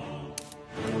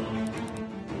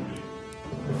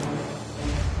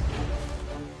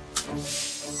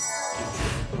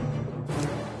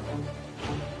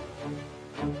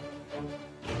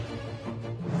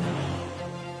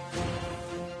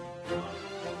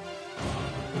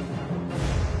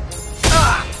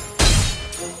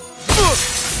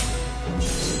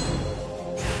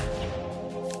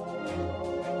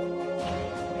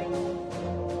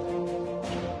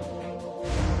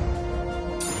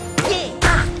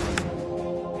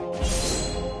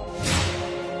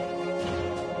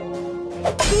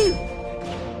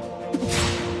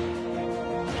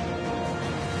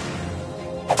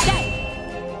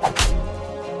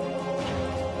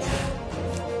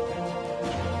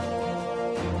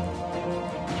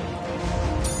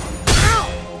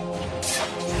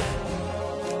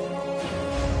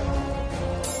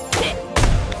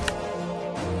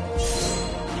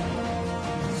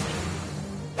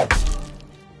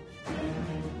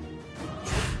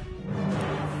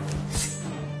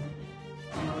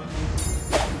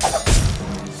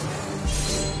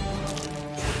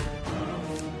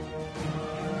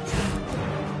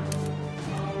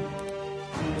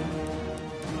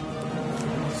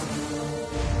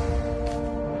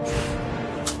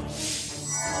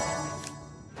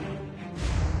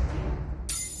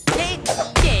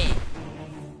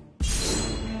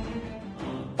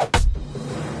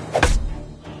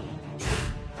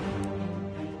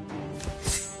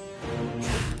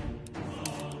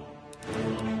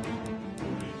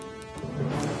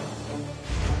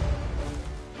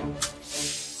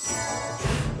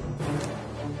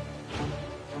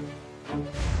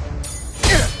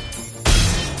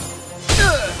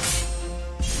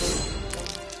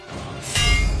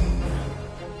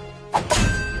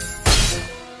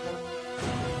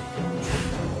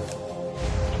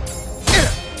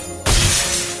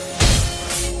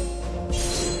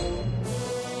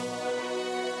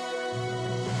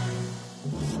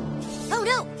 Oh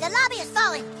no, the lobby is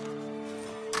falling.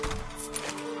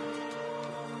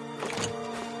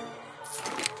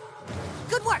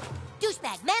 Good work.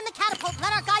 Douchebag, man the catapult,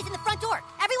 let our guys in the front door.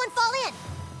 Everyone fall in.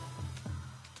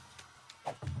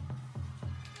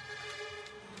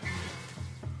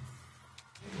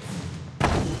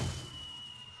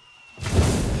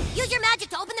 Use your magic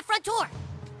to open the front door.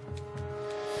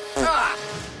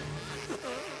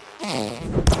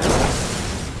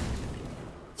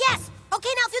 Yes!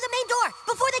 Okay, now through the main door,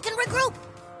 before they can regroup!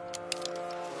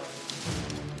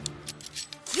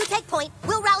 You take point,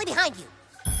 we'll rally behind you.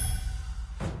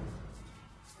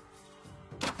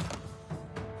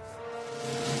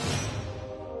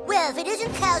 Well, if it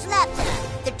isn't Cal's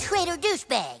laptop, the traitor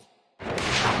douchebag.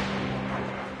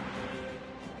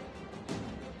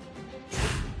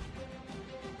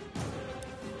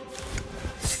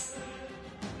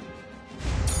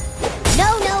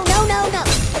 No, no, no, no, no.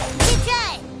 Keep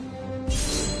trying.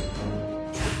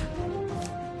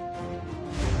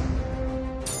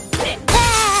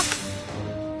 Ah!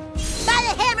 By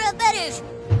the hammer of Butters!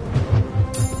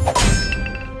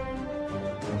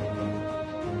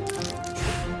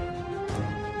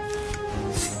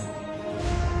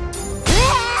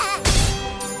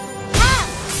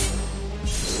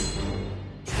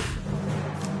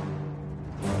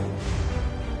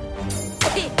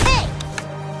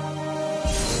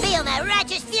 Feel my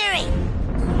righteous fury!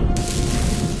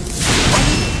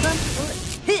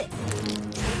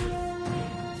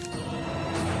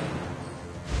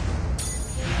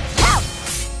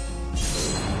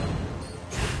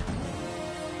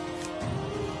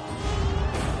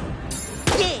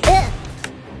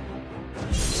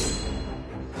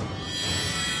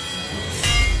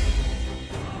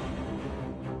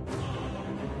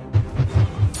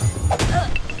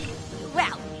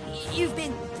 Wow, you've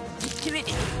been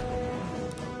terrific.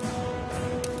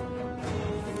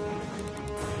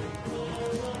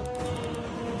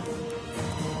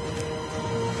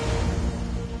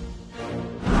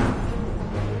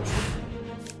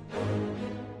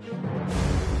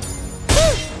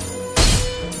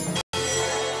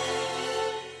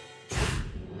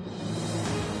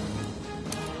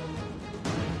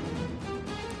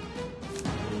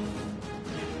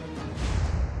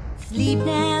 Sleep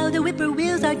now, the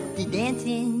whippoorwills are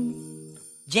dancing.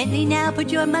 Gently now,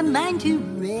 put your mind to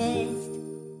rest.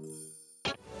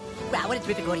 Wow, what a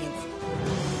terrific audience.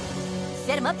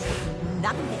 Set him up,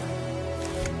 knock him down.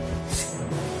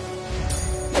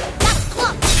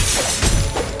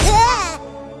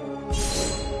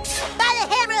 By the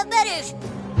hammer of Butters!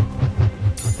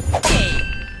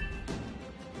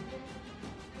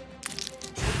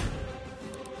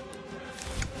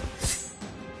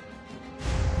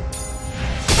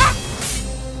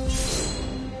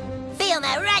 Feel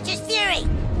my righteous fury!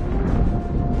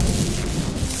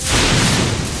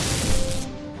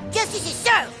 Justice is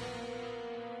served!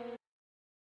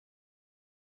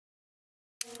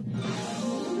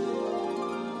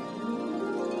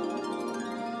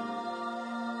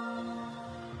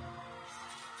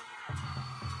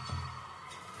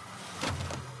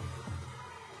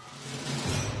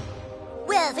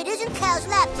 Well, if it isn't Cal's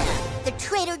laptop, the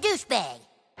traitor douchebag.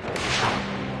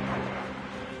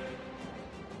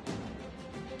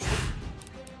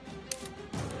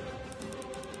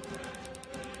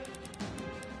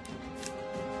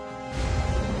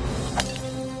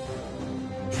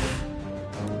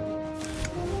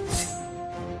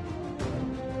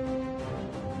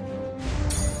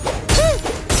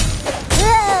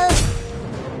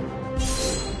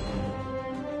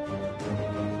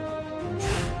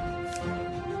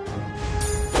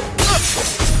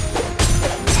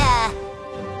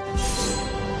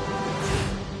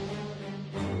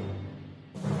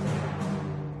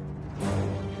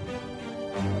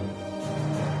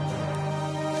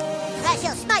 I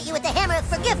shall smite you with the hammer of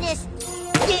forgiveness.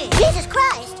 Jesus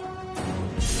Christ!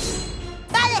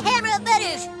 By the hammer of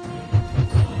Butters!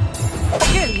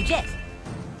 Surely you jest.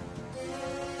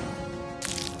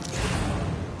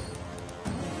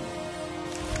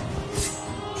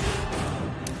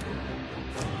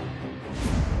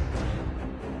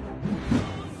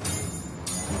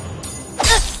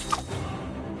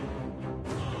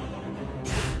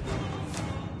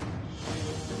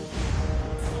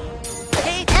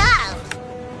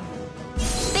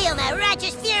 Feel my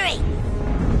righteous fury!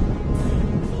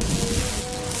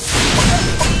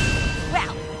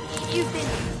 Wow, you've been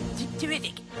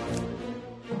terrific.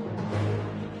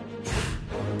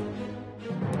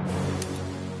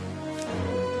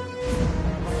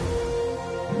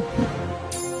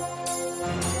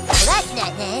 Well, that's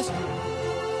not nice.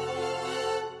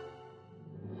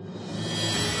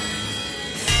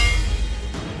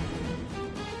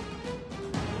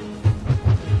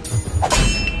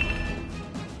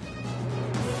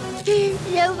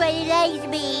 Nobody likes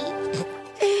me.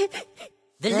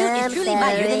 The loot is truly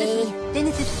mightier than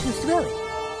the sword.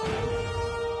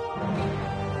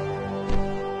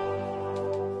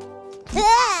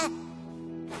 Ah!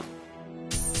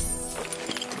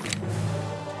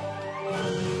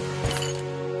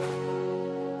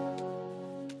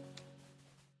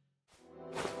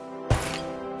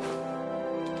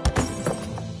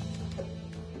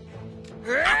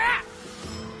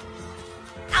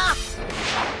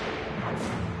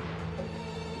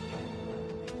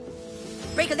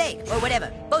 Break a leg, or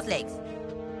whatever. Both legs.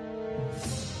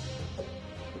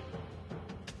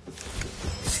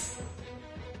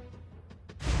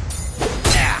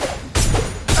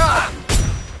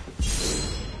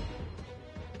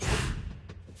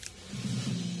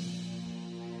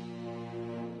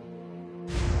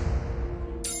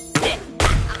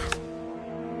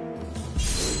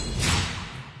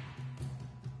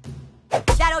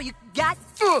 Is that all you got?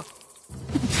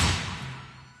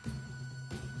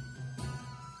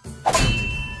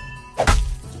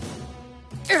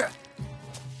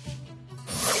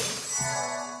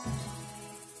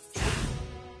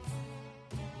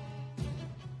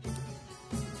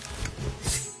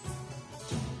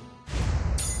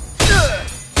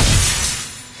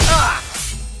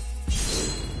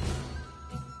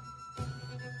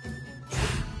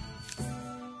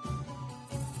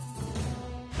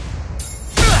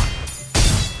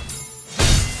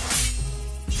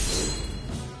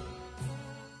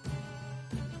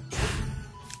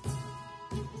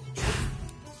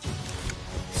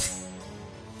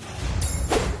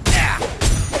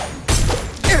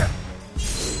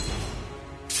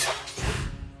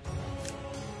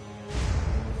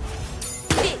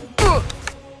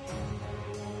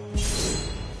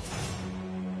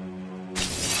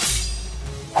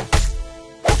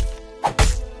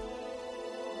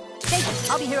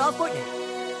 I'll be here all fortnight.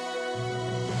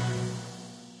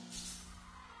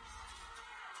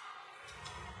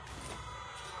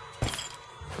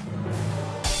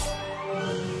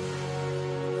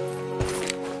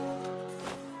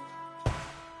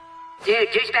 Dude,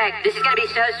 douchebag, this is gonna be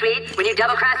so sweet when you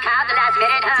double-cross Kyle at the last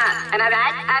minute, huh? Am I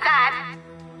right? High five!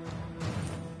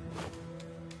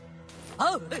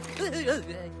 Oh!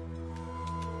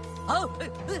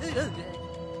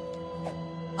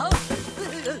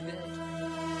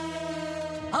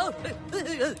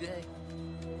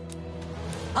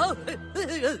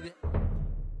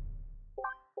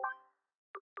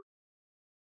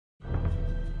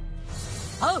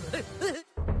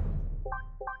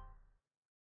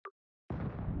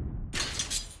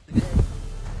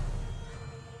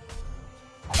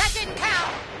 That didn't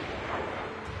count!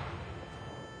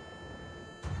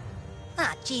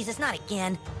 Ah, Jesus, not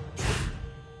again.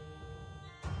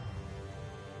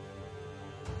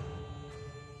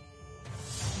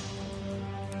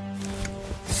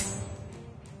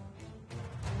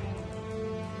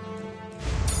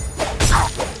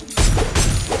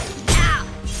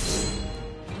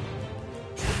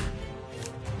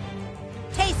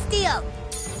 Hey, Steel!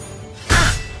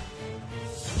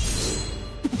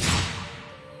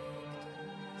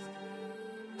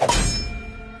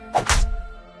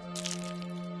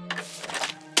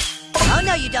 Oh,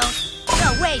 no, you don't.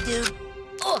 No way, dude.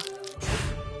 Ugh.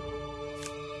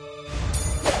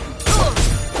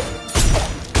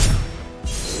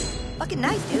 Fucking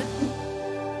nice, dude.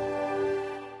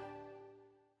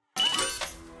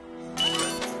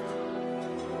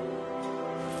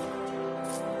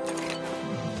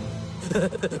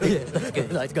 Yeah, that's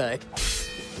good. Nice guy.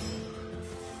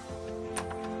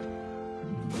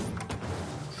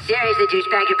 Seriously,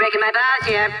 douchebag, you're breaking my balls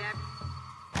here.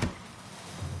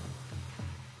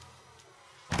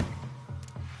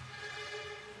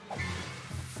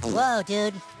 Whoa,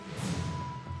 dude.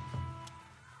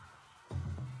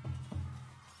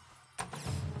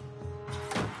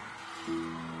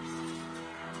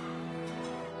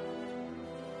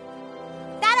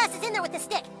 Badass is in there with the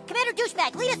stick. Commander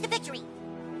Douchebag, lead us to victory.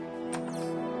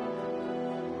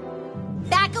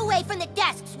 Back away from the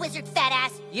desks, wizard fat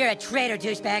ass. You're a traitor,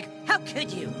 douchebag. How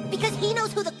could you? Because he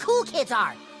knows who the cool kids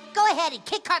are. Go ahead and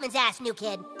kick Cartman's ass, new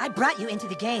kid. I brought you into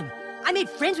the game. I made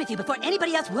friends with you before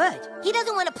anybody else would. He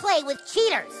doesn't want to play with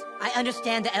cheaters. I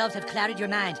understand the elves have clouded your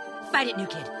mind. Fight it, new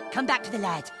kid. Come back to the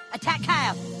lads. Attack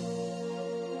Kyle.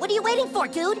 What are you waiting for,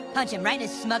 dude? Punch him right in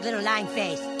his smug little lying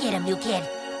face. Get him, new kid.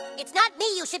 It's not me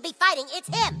you should be fighting, it's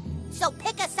him. So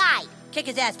pick a side. Kick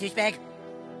his ass, douchebag.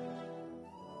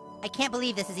 I can't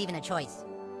believe this is even a choice.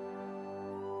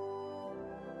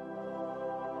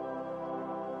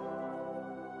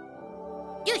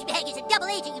 Douchebag is a double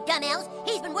agent, you dumb elves.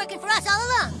 He's been working for us all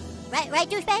along. Right,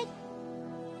 douchebag?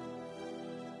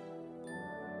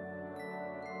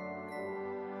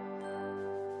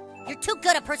 You're too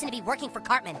good a person to be working for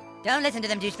Cartman. Don't listen to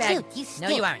them, douchebag. Dude, you No,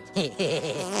 stink. you aren't.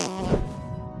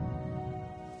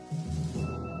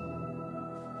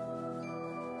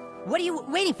 What are you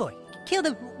waiting for? Kill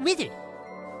the wizard.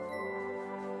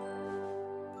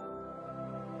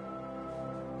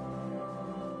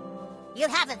 You'll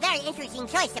have a very interesting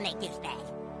choice to make, douchebag.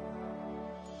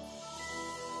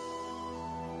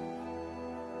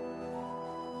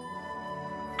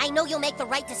 I know you'll make the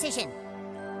right decision.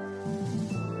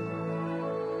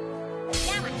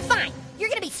 Yeah, fine. You're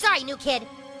gonna be sorry, new kid.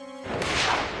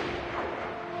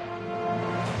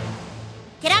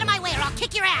 Get out of my way or I'll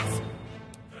kick your ass.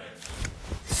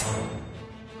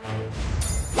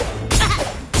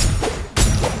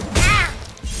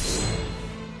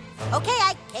 Okay,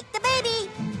 I kicked the baby.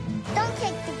 Don't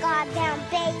kick the goddamn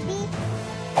baby.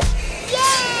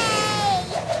 Yay!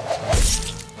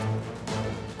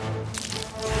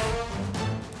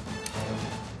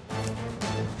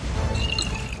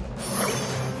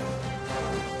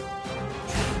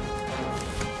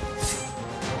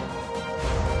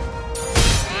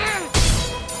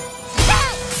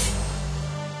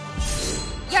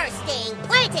 You're staying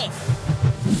planted.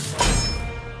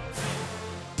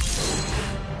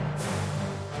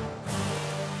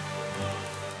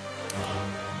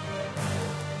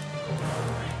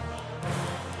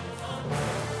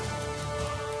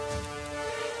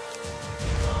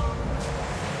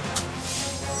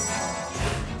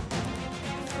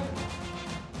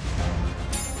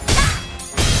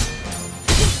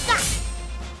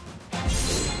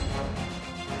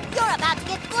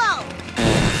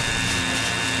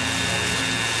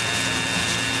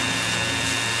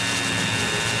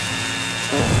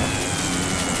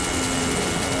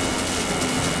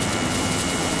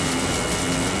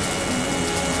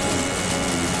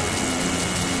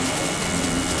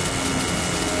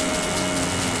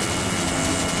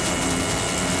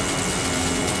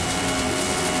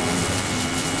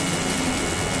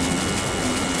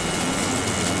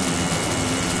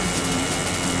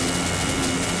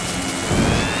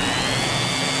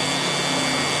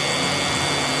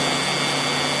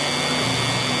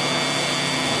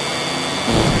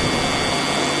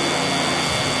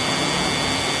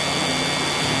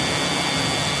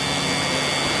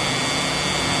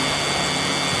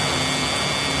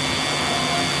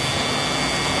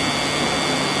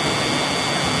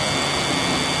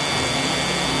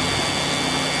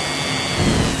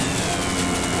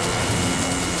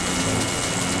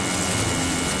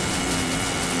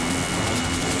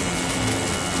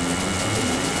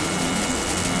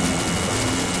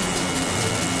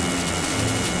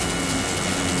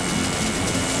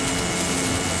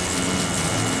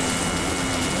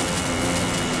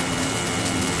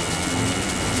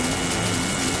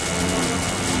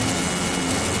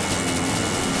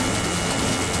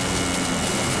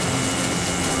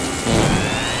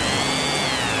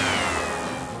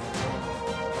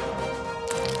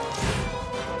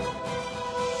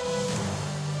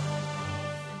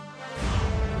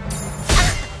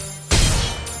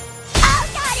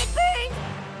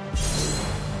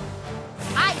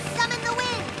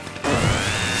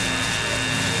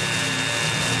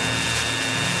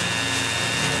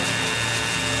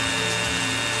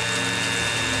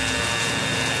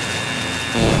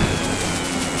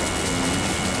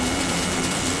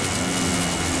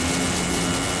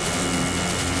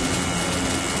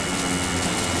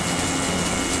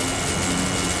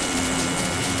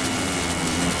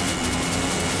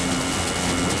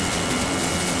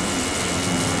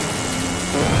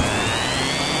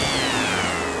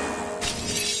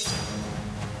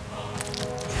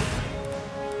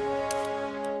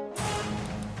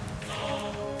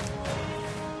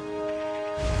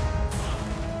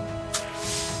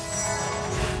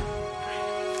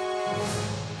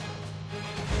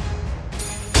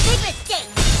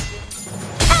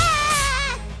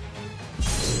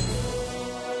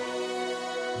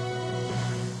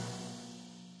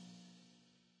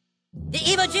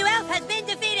 Elf has been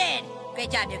defeated!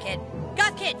 Great job, new kid.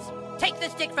 Goth kids, take the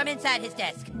stick from inside his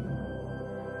desk.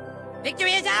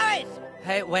 Victory is ours!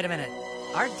 Hey, wait a minute.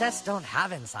 Our desks don't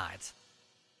have insides.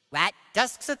 What?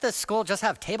 Desks at this school just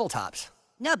have tabletops.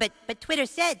 No, but Twitter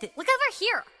said that... Look over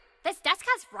here. This desk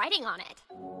has writing on it.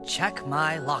 Check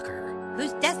my locker.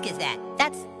 Whose desk is that?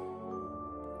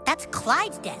 That's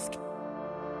Clyde's desk.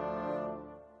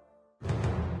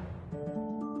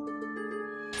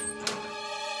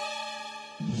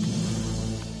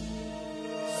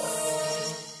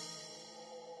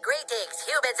 Greetings,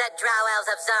 humans and drow elves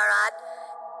of Zaron.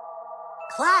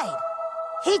 Clyde,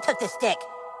 he took the stick.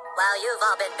 While you've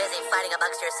all been busy fighting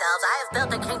amongst yourselves, I have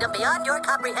built a kingdom beyond your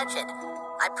comprehension.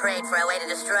 I prayed for a way to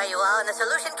destroy you all, and the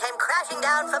solution came crashing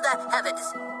down from the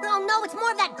heavens. Oh no, it's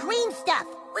more of that green stuff.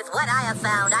 With what I have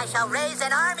found, I shall raise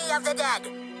an army of the dead.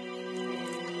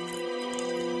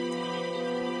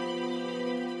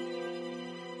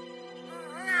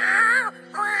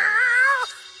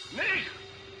 Nicht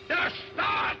der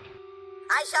Staat!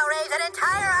 I shall raise an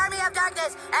entire army of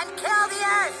darkness and kill the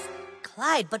Earth!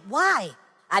 Clyde, but why?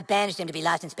 I banished him to be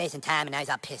lost in space and time, and now he's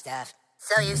all pissed off.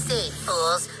 So you see,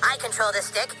 fools, I control the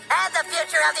stick and the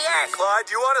future of the Earth! Clyde,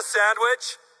 do you want a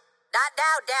sandwich? Not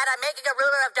now, Dad. I'm making a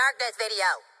Ruler of Darkness video.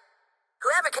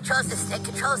 Whoever controls the stick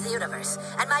controls the universe,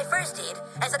 and my first deed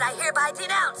is that I hereby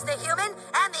denounce the human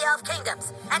and the elf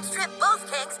kingdoms, and strip both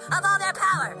kings of all their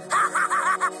power!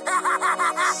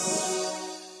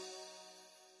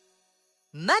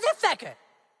 Motherfucker!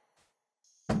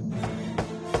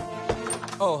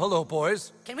 Oh, hello,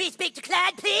 boys. Can we speak to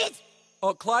Clyde, please?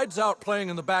 Clyde's out playing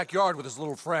in the backyard with his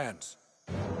little friends.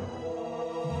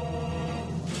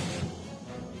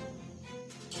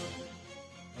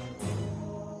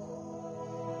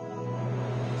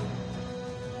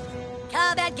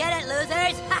 Come and get it,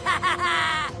 losers!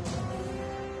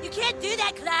 You can't do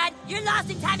that, Clyde! You're lost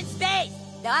in time and space!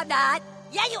 No, I'm not.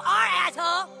 Yeah, you are,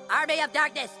 asshole! Army of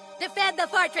Darkness, defend the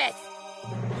fortress!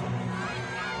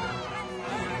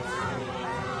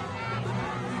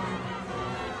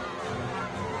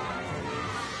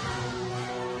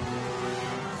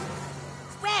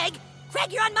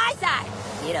 Craig, you're on my side!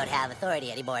 You don't have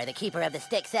authority anymore. The Keeper of the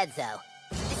Stick said so.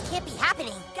 This can't be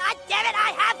happening. God damn it,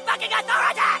 I have fucking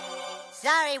authority!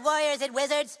 Sorry, warriors and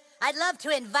wizards. I'd love to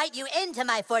invite you into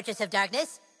my Fortress of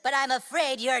Darkness, but I'm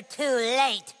afraid you're too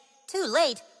late. Too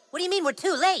late? What do you mean we're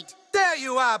too late? There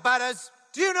you are, Butters.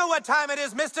 Do you know what time it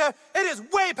is, mister? It is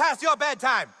way past your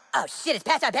bedtime. Oh, shit, it's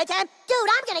past our bedtime? Dude,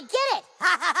 I'm gonna get it!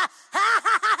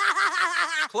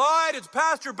 Clyde, it's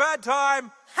past your bedtime.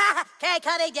 Okay,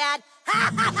 coming, Dad.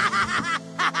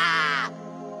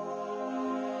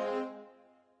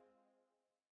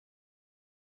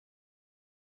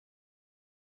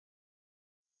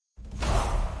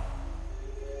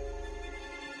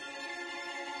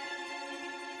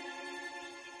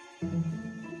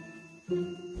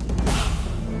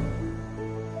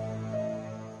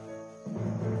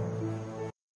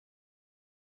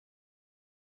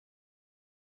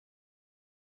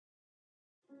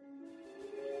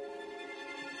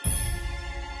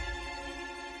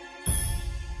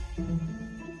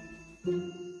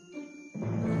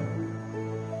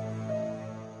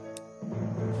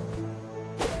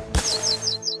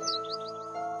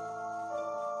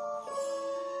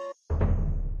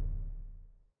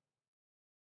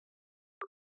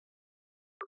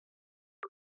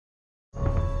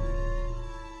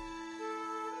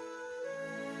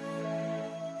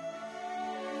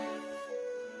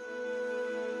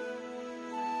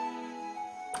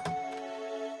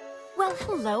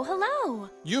 Well, hello.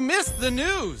 You missed the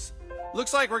news.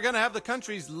 Looks like we're gonna have the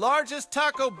country's largest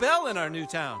Taco Bell in our new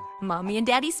town. Mommy and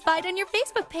Daddy spied on your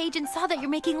Facebook page and saw that you're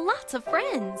making lots of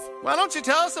friends. Why don't you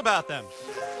tell us about them?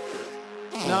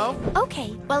 No?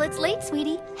 Okay, well, it's late,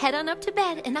 sweetie. Head on up to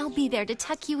bed, and I'll be there to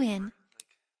tuck you in.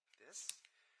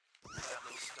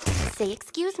 Say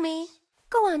excuse me.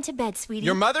 Go on to bed, sweetie.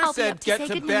 Your mother I'll said get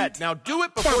to bed. Now do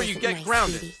it That before you isn't get nice,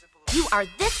 grounded. sweetie. You are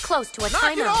this close to a Knock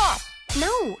it timeout. off!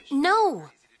 No.